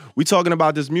 we talking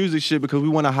about this music shit because we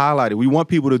want to highlight it. We want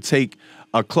people to take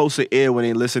a closer ear when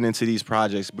they listening to these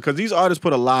projects because these artists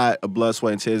put a lot of blood,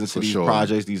 sweat, and tears into these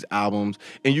projects, these albums.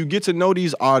 And you get to know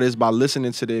these artists by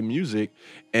listening to their music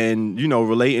and,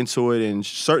 relating to it. And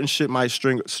certain shit might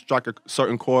strike a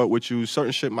certain chord with you.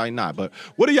 Certain shit might not. But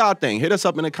what do y'all think? Hit us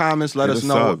up in the comments. Let us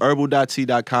know.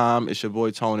 Herbal.tea.com. It's your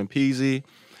boy, Tone and Peasy.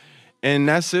 And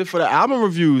that's it for the album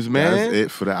reviews, man. That's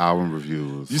it for the album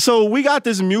reviews. So we got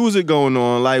this music going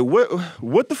on. Like,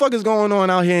 what the fuck is going on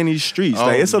out here in these streets?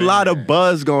 Like, it's a lot of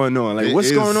buzz going on. Like,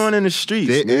 what's going on in the streets,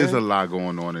 There man? is a lot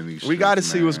going on in these streets. We got to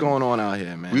see what's going on out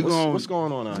here, man. What's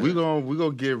going on out here? We're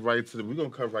gonna get right to we're gonna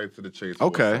cut right to the chase.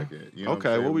 Okay. For a second.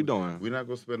 Okay, what we doing? We're not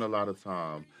gonna spend a lot of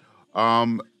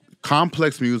time.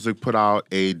 Complex Music put out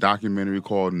a documentary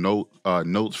called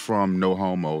Notes from No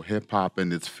Homo, Hip Hop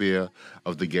and Its Fear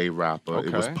of the Gay Rapper. Okay.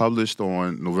 It was published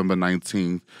on November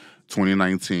 19th,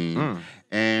 2019.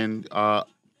 And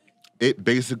it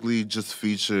basically just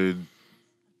featured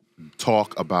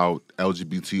talk about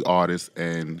LGBT artists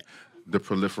and the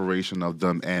proliferation of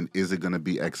them, and is it going to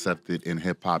be accepted in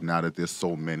hip-hop now that there's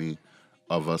so many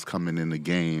of us coming in the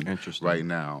game right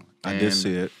now. I did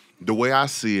see it. The way I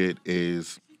see it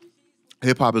is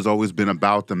hip-hop has always been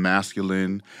about the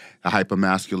masculine, the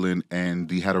hyper-masculine, and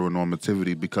the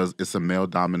heteronormativity because it's a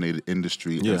male-dominated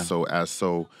industry. Yeah. And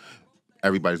so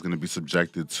everybody's going to be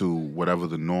subjected to whatever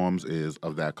the norms is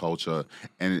of that culture.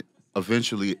 And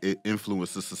eventually it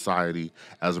influences society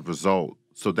as a result.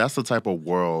 So that's the type of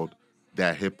world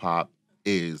that hip-hop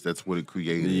is. That's what it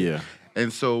created. Yeah.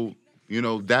 And so,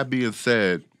 that being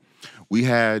said, we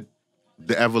had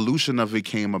the evolution of it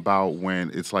came about when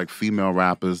it's like female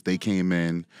rappers, they came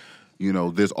in,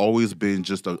 there's always been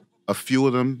just a few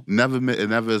of them,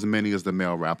 never as many as the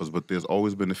male rappers, but there's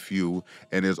always been a few,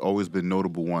 and there's always been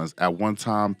notable ones. At one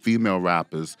time, female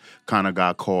rappers kind of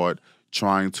got caught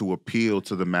trying to appeal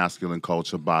to the masculine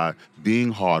culture by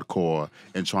being hardcore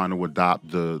and trying to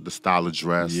adopt the style of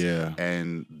dress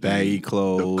and baggy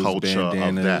clothes, the culture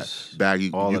bandanas, of that. Baggy,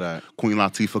 all of that. Queen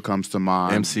Latifah comes to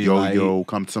mind. MC Yo-Yo Light.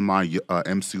 comes to mind.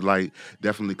 MC Light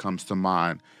definitely comes to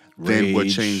mind. Rage, then what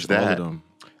changed all of that? them.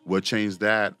 What changed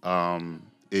that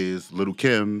is Little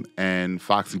Kim and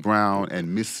Foxy Brown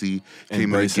and Missy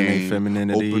came in the game,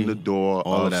 femininity, opened the door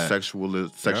all of that.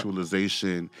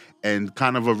 sexualization, and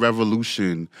kind of a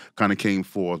revolution kind of came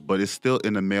forth. But it's still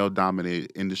in a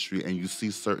male-dominated industry, and you see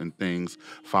certain things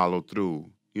follow through.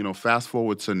 Fast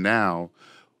forward to now,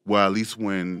 well, at least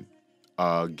when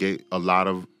a lot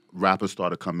of rappers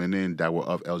started coming in that were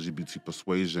of LGBT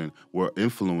persuasion, were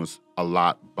influenced a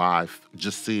lot by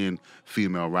just seeing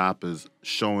female rappers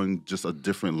showing just a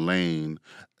different lane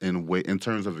in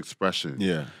terms of expression.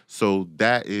 Yeah. So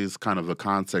that is kind of the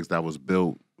context that was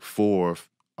built for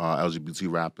LGBT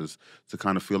rappers to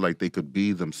kind of feel like they could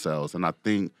be themselves. And I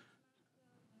think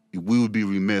we would be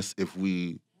remiss if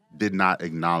we did not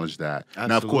acknowledge that. Absolutely.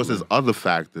 Now, of course, there's other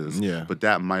factors, Yeah. but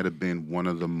that might have been one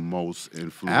of the most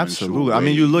influential Absolutely. I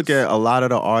mean, you look ways. at a lot of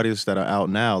the artists that are out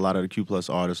now, a lot of the Q+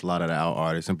 artists, a lot of the out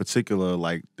artists, in particular,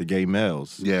 like the gay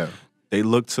males. Yeah. They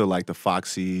look to like the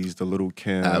Foxies, the Little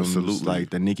Kims, Absolutely.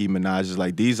 like the Nicki Minaj's.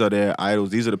 Like, these are their idols.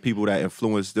 These are the people that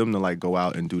influence them to like go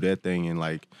out and do their thing and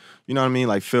like, you know what I mean?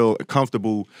 Like, feel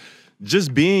comfortable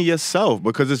just being yourself,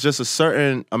 because it's just a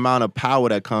certain amount of power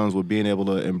that comes with being able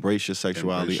to embrace your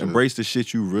sexuality, embrace the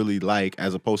shit you really like,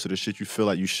 as opposed to the shit you feel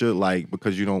like you should like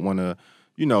because you don't want to,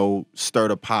 stir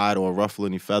the pot or ruffle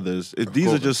any feathers.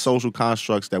 These are just social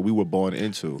constructs that we were born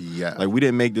into. Yeah. Like, we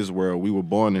didn't make this world, we were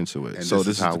born into it. And so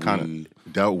this is how the kind we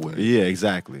dealt with it. Yeah,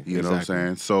 exactly. You know what I'm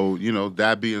saying? So,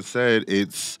 that being said,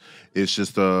 it's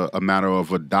just a matter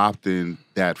of adopting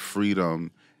that freedom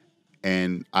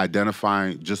and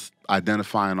identifying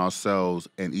ourselves,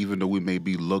 and even though we may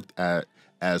be looked at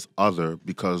as other,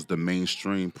 because the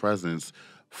mainstream presence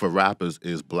for rappers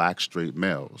is black straight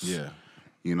males. Yeah.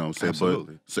 You know what I'm saying?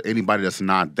 Absolutely. But so anybody that's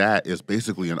not that is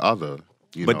basically an other.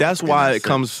 But that's why it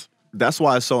comes. That's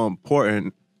why it's so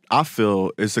important. I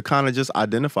feel is to kind of just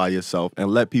identify yourself and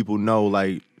let people know,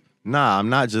 like, nah, I'm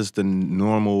not just a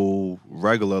normal,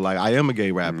 regular. Like, I am a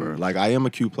gay rapper. Like, I am a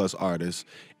Q+ artist,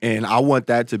 and I want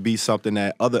that to be something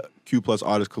that other Q+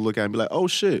 artists could look at and be like, oh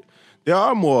shit, there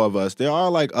are more of us. There are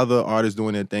like other artists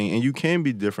doing their thing, and you can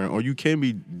be different, or you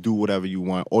can do whatever you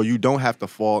want, or you don't have to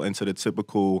fall into the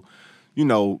typical,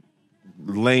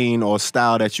 lane or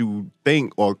style that you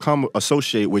think or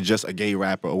associate with just a gay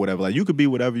rapper or whatever. Like, you could be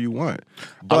whatever you want,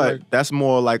 but that's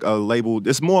more like a label.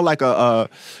 It's more like a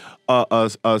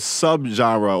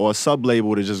subgenre or a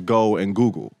sub-label to just go and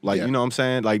Google. Like, you know what I'm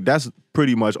saying? Like, that's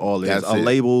pretty much all it is. A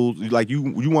label, like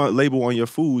you want a label on your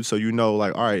food, so you know,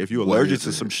 like, all right, if you're allergic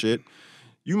to some shit,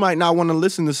 you might not want to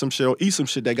listen to some shit or eat some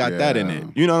shit that got that in it.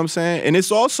 You know what I'm saying? And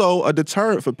it's also a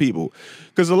deterrent for people.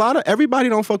 Because everybody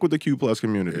don't fuck with the Q+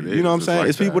 community. You know what I'm saying?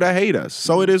 It's people that hate us.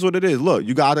 So it is what it is. Look,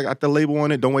 you got the label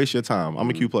on it. Don't waste your time. I'm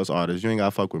a Q+ artist. You ain't got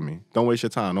to fuck with me. Don't waste your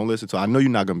time. Don't listen to it. I know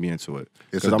you're not going to be into it.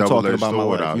 Because I'm talking about my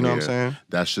life. You know what I'm saying?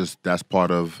 That's just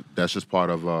part of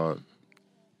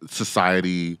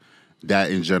society,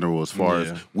 that in general, as far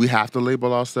as we have to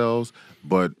label ourselves,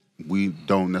 but we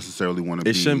don't necessarily want to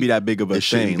be. It shouldn't be that big of a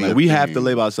thing. Like, we have to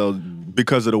label ourselves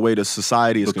because of the way the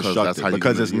society is constructed.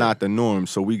 Because it's not the norm.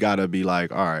 So we got to be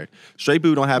like, all right, straight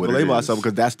people don't have to label ourselves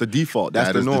because that's the default.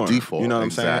 That's the norm. The default. You know what I'm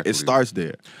saying? It starts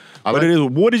there. But it is.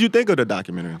 What did you think of the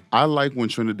documentary? I like when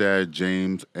Trinidad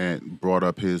James brought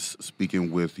up his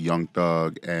speaking with Young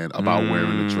Thug and about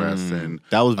wearing the dress and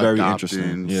that was very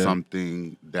interesting.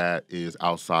 Something that is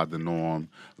outside the norm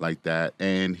like that.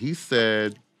 And he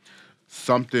said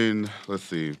something, let's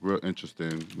see, real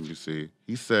interesting. Let me see.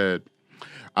 He said,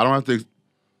 I don't have to,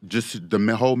 just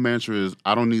the whole mantra is,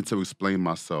 I don't need to explain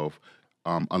myself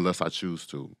unless I choose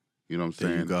to. You know what I'm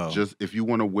saying? There you go. Just if you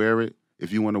want to wear it,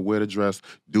 if you want to wear the dress,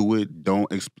 do it.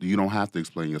 You don't have to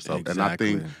explain yourself. Exactly. And I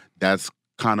think that's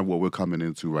kind of what we're coming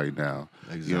into right now.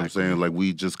 Exactly. You know what I'm saying? Like,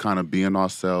 we just kind of being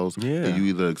ourselves, and you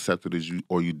either accept it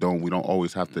or you don't. We don't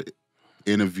always have to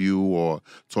interview or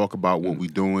talk about what we're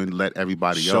doing. Let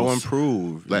everybody else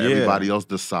improve. Let everybody else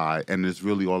decide. And it's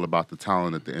really all about the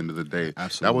talent at the end of the day.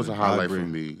 Absolutely. That was a highlight for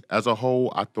me. As a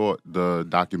whole, I thought the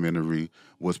documentary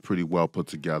was pretty well put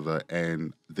together,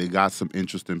 and they got some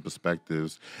interesting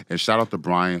perspectives. And shout out to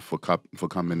Brian for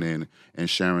coming in and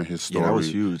sharing his story. Yeah, that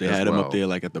was huge. They had him up there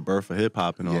like at the birth of hip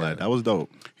hop and all that. That was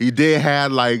dope. He did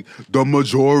have like the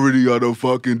majority of the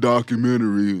fucking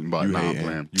documentary. But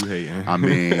You hating. I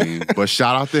mean, but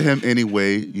shout out to him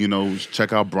anyway. You know,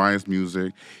 check out Brian's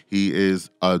music. He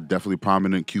is a definitely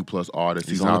prominent Q+ artist.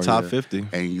 He's on the top 50.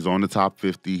 And he's on the top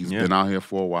 50. He's been out here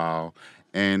for a while.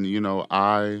 And, you know,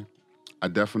 I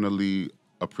definitely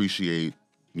appreciate,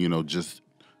 you know, just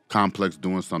Complex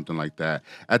doing something like that.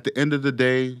 At the end of the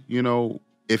day, you know,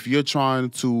 if you're trying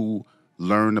to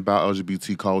learn about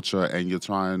LGBT culture and you're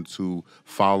trying to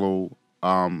follow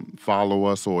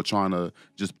us or trying to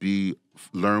just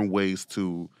learn ways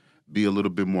to be a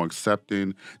little bit more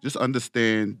accepting, just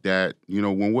understand that, you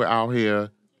know, when we're out here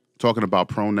talking about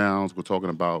pronouns, we're talking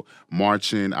about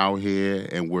marching out here,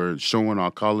 and we're showing our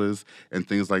colors and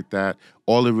things like that.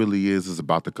 All it really is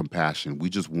about the compassion. We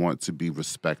just want to be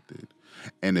respected.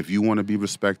 And if you want to be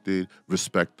respected,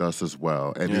 respect us as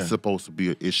well. And it's supposed to be,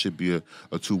 it should be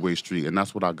a two-way street. And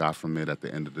that's what I got from it at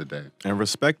the end of the day. And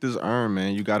respect is earned,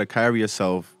 man. You got to carry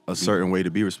yourself a certain way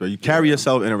to be respected. You carry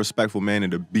yourself in a respectful manner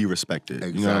to be respected.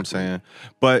 Exactly. You know what I'm saying?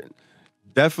 But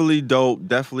definitely dope,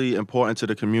 definitely important to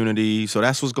the community. So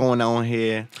that's what's going on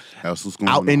here. That's what's going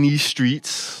out on in these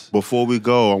streets. Before we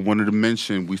go, I wanted to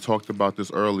mention, we talked about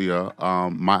this earlier,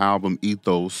 my album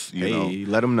ETHOS. You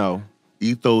know, let them know.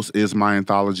 ETHOS is my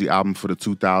anthology album for the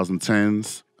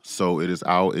 2010s. So it is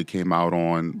out. It came out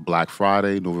on Black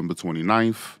Friday, November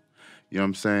 29th. You know what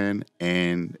I'm saying?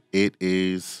 And it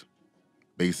is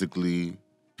basically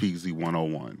PZ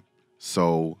 101.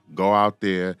 So go out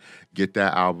there, get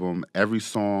that album. Every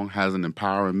song has an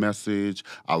empowering message.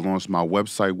 I launched my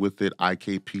website with it,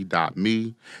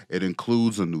 ikp.me. It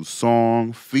includes a new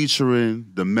song featuring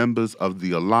the members of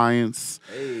the Alliance.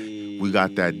 Hey. We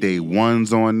got that Day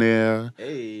Ones on there.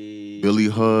 Hey. Billy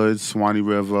Hood, Swanee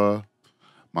River.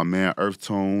 My man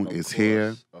EarthTone is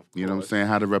here. You know what I'm saying?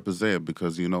 How to represent,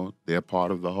 because, you know, they're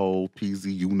part of the whole PZ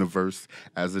universe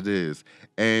as it is.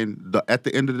 And at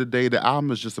the end of the day, the album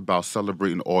is just about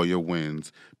celebrating all your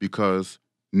wins, because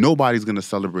nobody's going to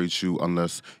celebrate you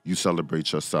unless you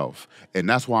celebrate yourself. And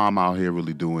that's why I'm out here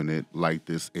really doing it like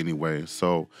this anyway.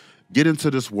 So get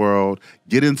into this world,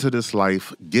 get into this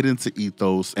life, get into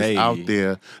ETHOS. It's out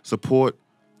there. Support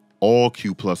all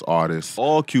Q Plus artists.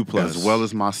 All Q Plus. As well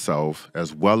as myself,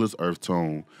 as well as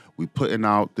EarthTone. We putting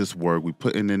out this work. We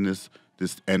putting in this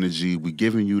energy. We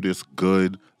giving you this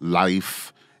good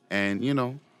life. And, you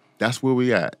know, that's where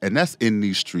we at. And that's in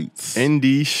these streets. In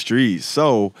these streets.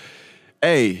 So,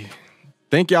 hey,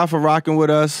 thank y'all for rocking with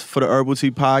us for the Herbal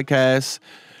Tea Podcast.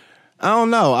 I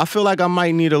don't know. I feel like I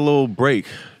might need a little break.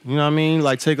 You know what I mean?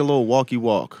 Like take a little walkie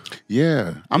walk.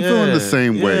 Yeah. I'm feeling the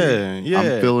same way. Yeah.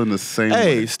 I'm feeling the same way.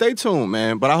 Hey, stay tuned,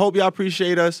 man. But I hope y'all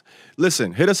appreciate us.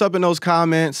 Listen, hit us up in those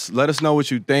comments. Let us know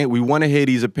what you think. We want to hear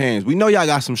these opinions. We know y'all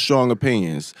got some strong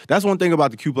opinions. That's one thing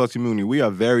about the Q Plus community. We are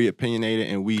very opinionated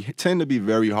and we tend to be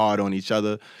very hard on each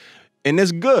other. And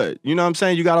it's good. You know what I'm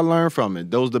saying? You got to learn from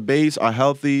it. Those debates are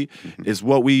healthy. It's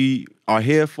what we are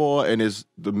here for and is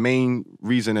the main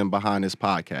reasoning behind this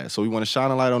podcast. So we want to shine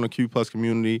a light on the Q Plus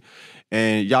community.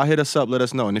 And y'all hit us up. Let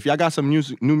us know. And if y'all got some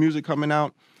new music coming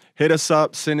out, hit us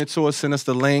up. Send it to us. Send us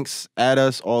the links. Add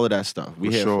us. All of that stuff.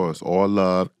 For sure. It's all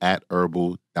love at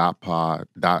herbal.pod.t.pod.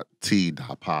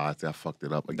 I fucked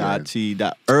it up again.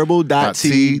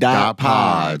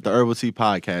 Herbal.t.pod. The Herbal Tea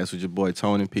Podcast with your boy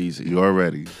Tone and Peasy. You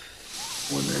already.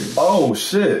 Oh,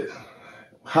 shit.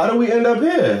 How did we end up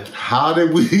here? How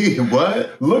did we?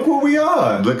 What? Look where we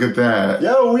are. Look at that.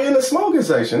 Yo, we in the smoking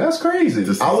section. That's crazy.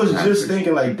 I was just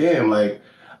thinking, like, damn, like,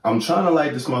 I'm trying to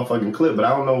light this motherfucking clip, but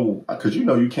I don't know, because you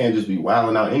know you can't just be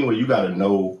wilding out. Anyway, you got to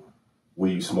know where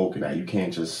you smoking at. You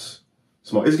can't just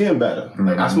smoke. It's getting better.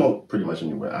 Like, I smoke pretty much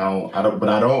anywhere. But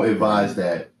I don't advise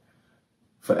that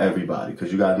for everybody,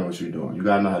 because you got to know what you're doing. You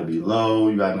got to know how to be low.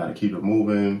 You got to know how to keep it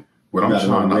moving. What I'm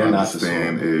trying to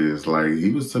understand is, like,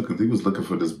 he was looking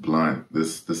for this blunt,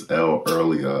 this L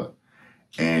earlier,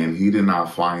 and he did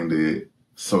not find it.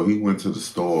 So he went to the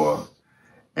store,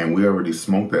 and we already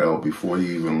smoked the L before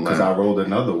he even left. Because I rolled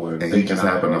another one. And he just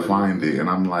happened to find it. And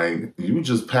I'm like, you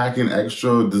just packing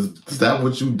extra? Is that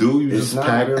what you do? You just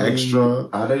pack extra?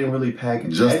 I didn't really pack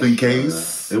just extra. In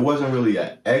case? It wasn't really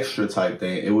an extra type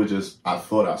thing. It was just, I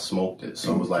thought I smoked it.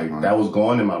 So it was like, that was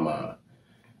going in my mind.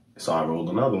 So I rolled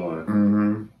another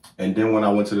one. And then when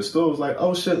I went to the store, it was like,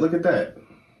 oh shit, look at that.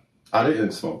 I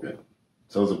didn't smoke it.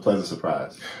 So it was a pleasant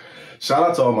surprise. Shout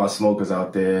out to all my smokers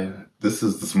out there. This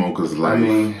is the smoker's life. I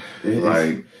mean,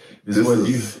 and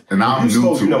I'm new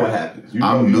to it. You know what happens.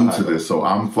 I'm new to this, so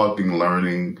I'm fucking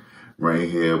learning right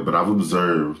here. But I've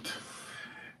observed,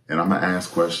 and I'm going to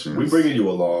ask questions. We're bringing you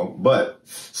along. But,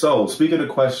 so, speaking of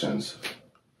questions,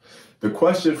 the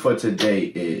question for today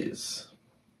is,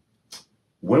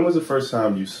 when was the first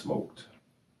time you smoked?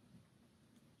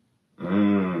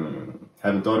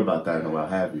 Haven't thought about that in a while,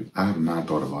 have you? I have not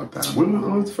thought about that. When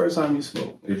was the first time you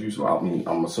smoked? If you smoked, I mean,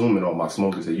 I'm assuming all my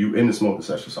smokers that you in the smoking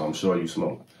section, so I'm sure you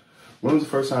smoked. When was the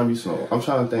first time you smoked? I'm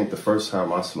trying to think the first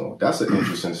time I smoked. That's an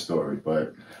interesting story,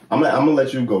 but I'm gonna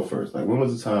let you go first. Like, when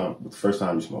was the first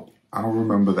time you smoked? I don't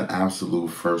remember the absolute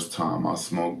first time I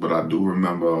smoked, but I do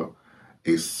remember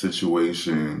a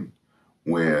situation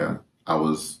where I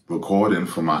was recording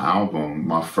for my album,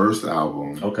 my first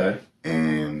album. Okay.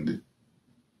 And,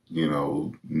 you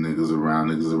know, niggas around,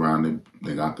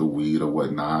 they got the weed or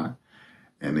whatnot,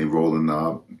 and they rolling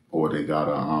up, or they got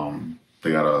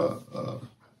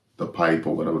the pipe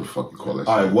or whatever the fuck you call that.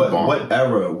 All right, what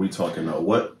era are we talking about?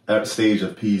 What stage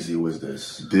of Peasy was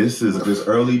this? This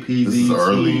early Peasy. This is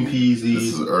early teen Peasy.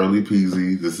 This is early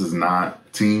Peasy. This is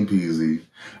not teen Peasy.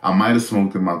 I might have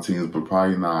smoked in my teens, but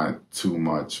probably not too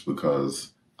much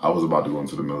because I was about to go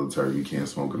into the military. You can't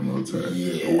smoke in the military.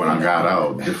 Yeah. But when I got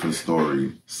out, different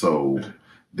story. So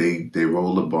they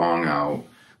rolled a bong out.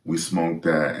 We smoked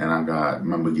that, and I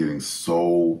remember getting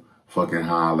so fucking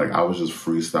high. Like, I was just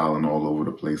freestyling all over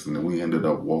the place. And then we ended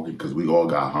up walking because we all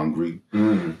got hungry.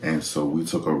 And so we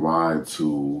took a ride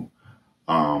to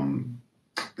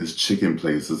this chicken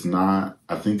place. It's not,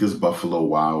 I think it's Buffalo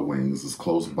Wild Wings. It's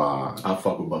close by. I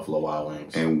fuck with Buffalo Wild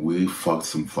Wings. And we fucked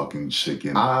some fucking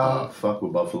chicken. I fuck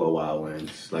with Buffalo Wild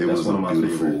Wings. Like, that's one of my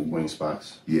favorite wing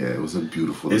spots. Yeah, it was a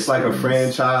beautiful It's experience. Like a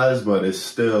franchise, but it's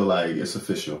still like, it's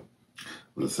official.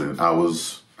 Listen,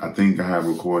 I think I have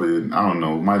recorded, I don't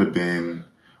know, it might have been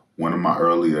one of my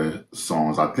earlier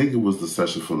songs. I think it was the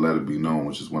session for Let It Be Known,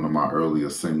 which is one of my earlier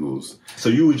singles. So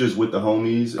you were just with the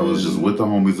homies? I was just with the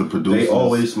homies, the producers. They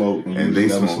always smoked. And they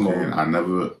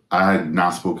smoked. I had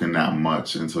not spoken that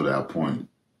much until that point.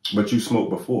 But you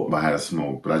smoked before? But I had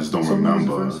smoked, but I just don't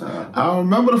remember. I don't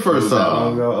remember the first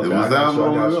time. It was that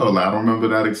long ago. Like, I don't remember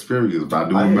that experience, but I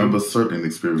do remember certain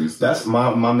experiences. That's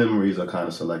my memories are kind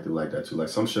of selective like that too. Like,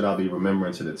 some shit I'll be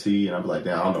remembering to the T, and I'll be like,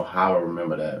 damn, I don't know how I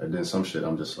remember that. And then some shit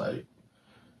I'm just like,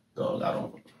 dog, I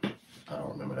don't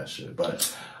remember that shit.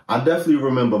 But I definitely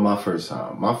remember my first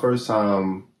time. My first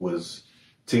time was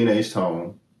teenage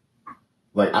tone.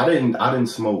 Like I didn't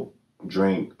smoke,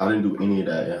 drink. I didn't do any of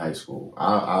that in high school.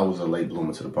 I was a late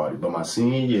bloomer to the party. But my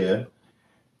senior year,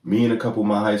 me and a couple of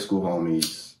my high school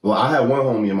homies. Well, I had one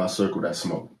homie in my circle that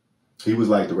smoked. He was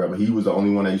like the rebel. He was the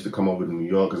only one that used to come over to New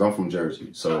York because I'm from Jersey.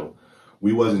 So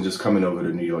we wasn't just coming over to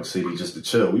New York City just to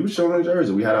chill. We was chilling in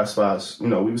Jersey. We had our spots. You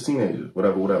know, we was teenagers.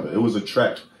 Whatever. It was a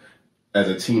trek as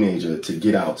a teenager to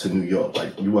get out to New York.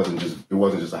 Like it wasn't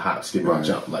just a hop, skip, and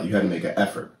jump. Like you had to make an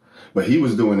effort. But he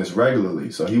was doing this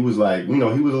regularly. So he was like, you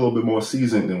know, he was a little bit more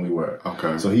seasoned than we were.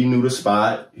 Okay. So he knew the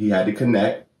spot. He had to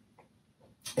connect.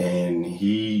 And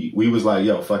we was like,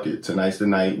 yo, fuck it. Tonight's the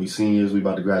night. We seniors. We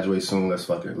about to graduate soon. Let's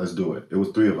fuck it. Let's do it. It was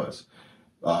 3 of us.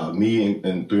 Me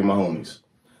and 3 of my homies.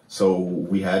 So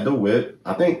we had the whip.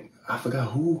 I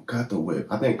forgot who got the whip.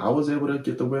 I think I was able to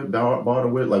get the whip, borrow the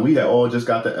whip. Like we had all just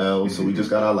got the L, so we just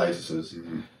got our licenses.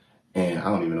 And I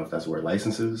don't even know if that's the word,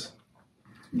 licenses.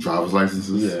 Driver's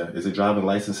licenses? Yeah. Is it driving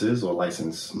licenses or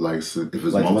license? License. If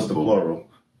it's like, multiple. What's the plural?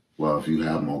 Well, if you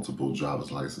have multiple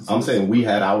driver's licenses. I'm saying we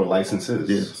had our licenses.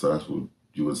 Yeah, so that's what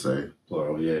you would say.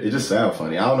 Plural, yeah. It just sounds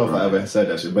funny. I don't know if I ever said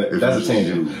that shit, but that's a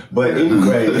tangent. But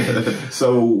anyway,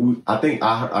 so I think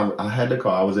I had the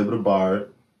car. I was able to borrow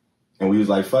it. And we was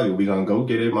like, fuck it, we gonna go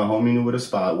get it. My homie knew where the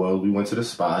spot was. We went to the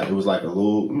spot. It was like a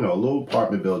little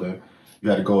apartment building. You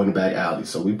had to go in the back alley.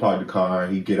 So we parked the car.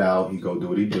 He get out. He go do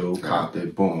what he do. Copped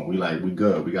it. Boom. We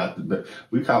good. We copped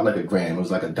like $1,000. It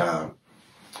was like a dime.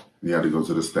 You had to go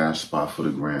to the stash spot for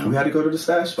the gram. We had to go to the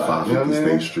stash spot.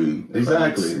 550 State Street.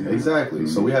 Exactly.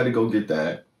 So we had to go get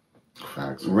that.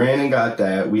 Facts. Ran and got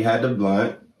that. We had the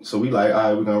blunt. So we like, all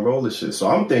right, we're gonna roll this shit. So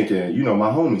I'm thinking, you know, my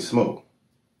homie smoke.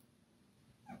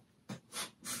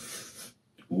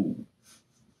 Ooh.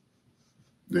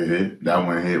 That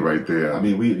one hit right there. I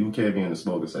mean, you can't be in the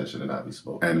smoking section and not be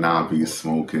smoking. And not be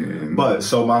smoking. But,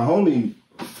 so my homie,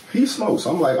 he smokes.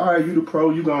 So I'm like, all right, you the pro,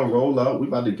 you gonna roll up. We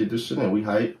about to get this shit in. We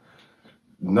hype.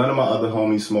 None of my other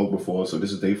homies smoked before, so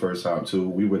this is their first time too.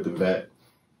 We with the vet.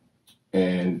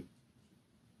 And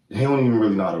he don't even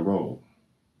really know how to roll.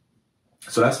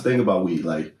 So that's the thing about weed.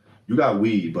 Like, you got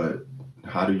weed, but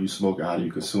how do you smoke it? How do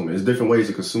you consume it? There's different ways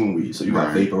to consume weed. So you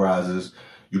got vaporizers.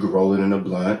 You could roll it in a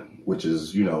blunt, which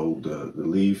is, you know, the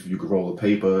leaf. You could roll a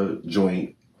paper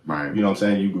joint. Right. You know what I'm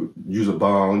saying? You could use a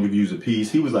bong. You could use a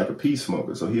piece. He was like a piece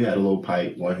smoker. So he had a little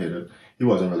pipe, one hitter. He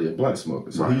wasn't really a blunt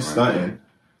smoker. So he's stunting.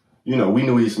 You know, we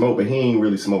knew he smoked, but he ain't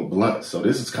really smoked blunts. So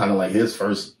this is kind of like his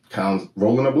first count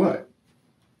rolling a blunt.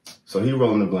 So he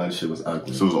rolling the blunt. Shit was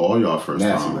ugly. So it was all y'all first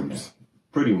times?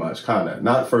 Pretty much, kind of.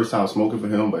 Not first time smoking for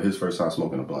him, but his first time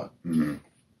smoking a blunt.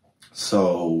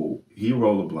 So he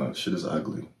rolled a blunt. Shit is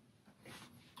ugly.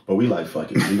 But we like,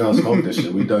 fuck it. We gonna smoke this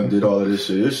shit. We did all of this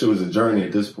shit. This shit was a journey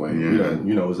at this point. We done,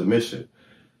 you know, it was a mission.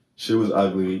 Shit was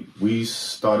ugly. We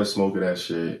started smoking that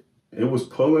shit. It was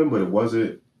pulling, but it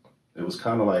wasn't. It was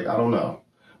kind of like, I don't know.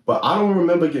 But I don't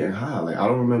remember getting high. Like, I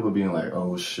don't remember being like,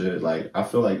 oh shit. Like, I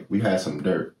feel like we had some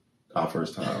dirt our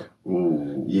first time.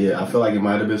 Ooh. Yeah, I feel like it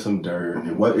might have been some dirt.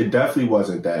 It definitely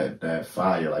wasn't that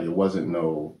fire. Like, it wasn't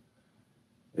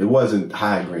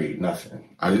high grade,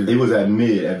 nothing. It was at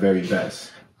mid at very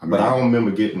best. But I don't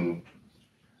remember getting.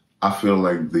 I feel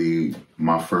like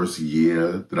my first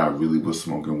year that I really was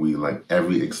smoking weed, like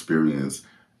every experience,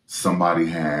 somebody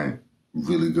had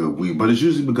really good weed. But it's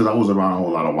usually because I was around a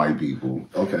whole lot of white people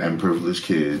and privileged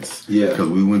kids. Yeah. Because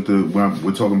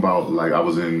we're talking about, like, I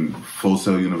was in Full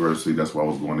Sail University. That's where I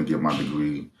was going to get my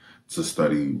degree to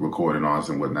study recording arts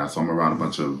and whatnot. So I'm around a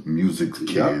bunch of music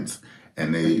kids.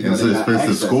 And it's an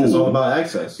expensive school. It's all about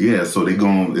access. Yeah, so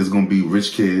it's gonna be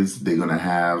rich kids. They're gonna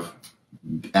have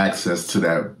access to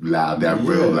that loud,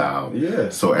 real loud. Yeah.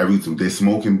 So they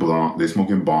smoking blunt, they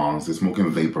smoking bongs, they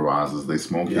smoking vaporizers, they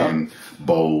smoking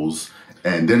bowls,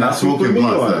 and they're not smoking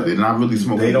blunts. They're not really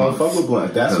smoking. They don't fuck with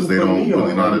blunt. That's what they don't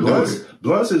really know how to do it.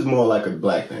 Blunts is more like a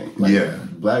black thing.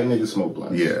 Like, black niggas smoke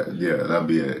blunts. Yeah, that'd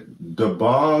be it. The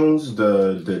bongs,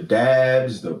 the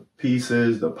dabs, the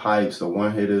pieces, the pipes, the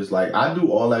one hitters. Like, I do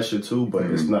all that shit too, but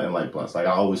it's nothing like blunts. Like,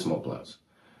 I always smoke blunts.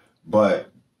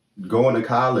 But going to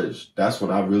college, that's when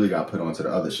I really got put onto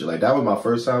the other shit. Like, that was my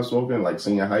first time smoking, like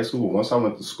senior high school. But once I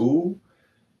went to school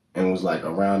and was like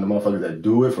around the motherfuckers that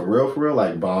do it for real,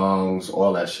 like bongs,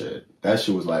 all that shit. That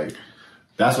shit was like,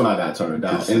 that's when I got turned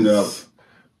down. Ended up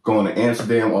going to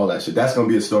Amsterdam, all that shit. That's gonna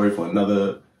be a story for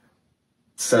another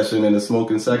session in the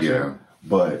smoking section. Yeah.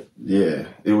 But yeah,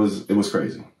 it was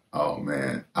crazy. Oh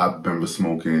man, I remember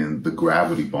smoking the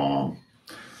gravity bomb.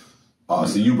 Oh,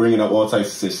 so you bringing up all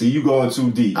types of shit. See, you going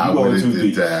too deep. You going too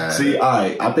deep. See, all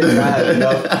right, I think I had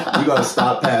enough. We're gonna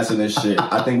stop passing this shit.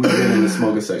 I think we've been in the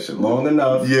smoking section long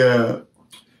enough. Yeah.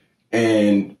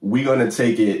 And we're going to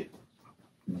take it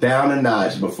down a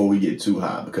notch before we get too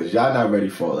high because y'all not ready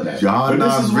for all of that. Y'all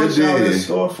not ready. This is what y'all in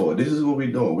store for. This is what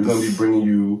we're doing. We're going to be bringing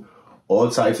you all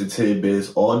types of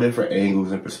tidbits, all different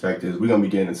angles and perspectives. We're going to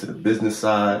be getting into the business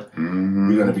side. Mm-hmm.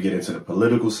 We're going to be getting into the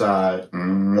political side.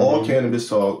 Mm-hmm. All cannabis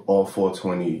talk, all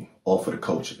 420, all for the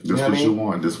culture. This what you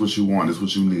want. This what you want. This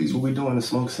what you need. That's what we doing in the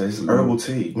Smoke Section. It's herbal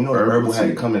tea. You know, the herbal had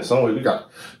to come in somewhere. We got,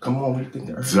 come on, what do you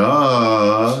think?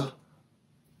 Duh.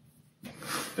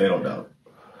 They don't know.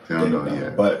 They don't know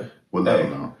yet. But we'll let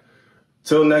them know.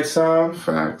 Till next time.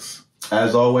 Facts.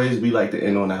 As always, we like to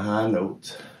end on a high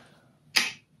note.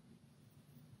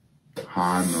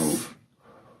 High note.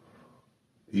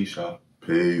 Peace, y'all.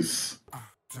 Peace.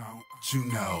 Don't you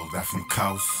know that from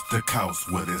coast to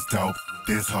coast with this dope,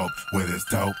 this hope, with this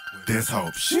dope, this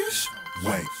hope. Sheesh.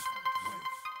 Wait.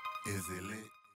 Is it lit?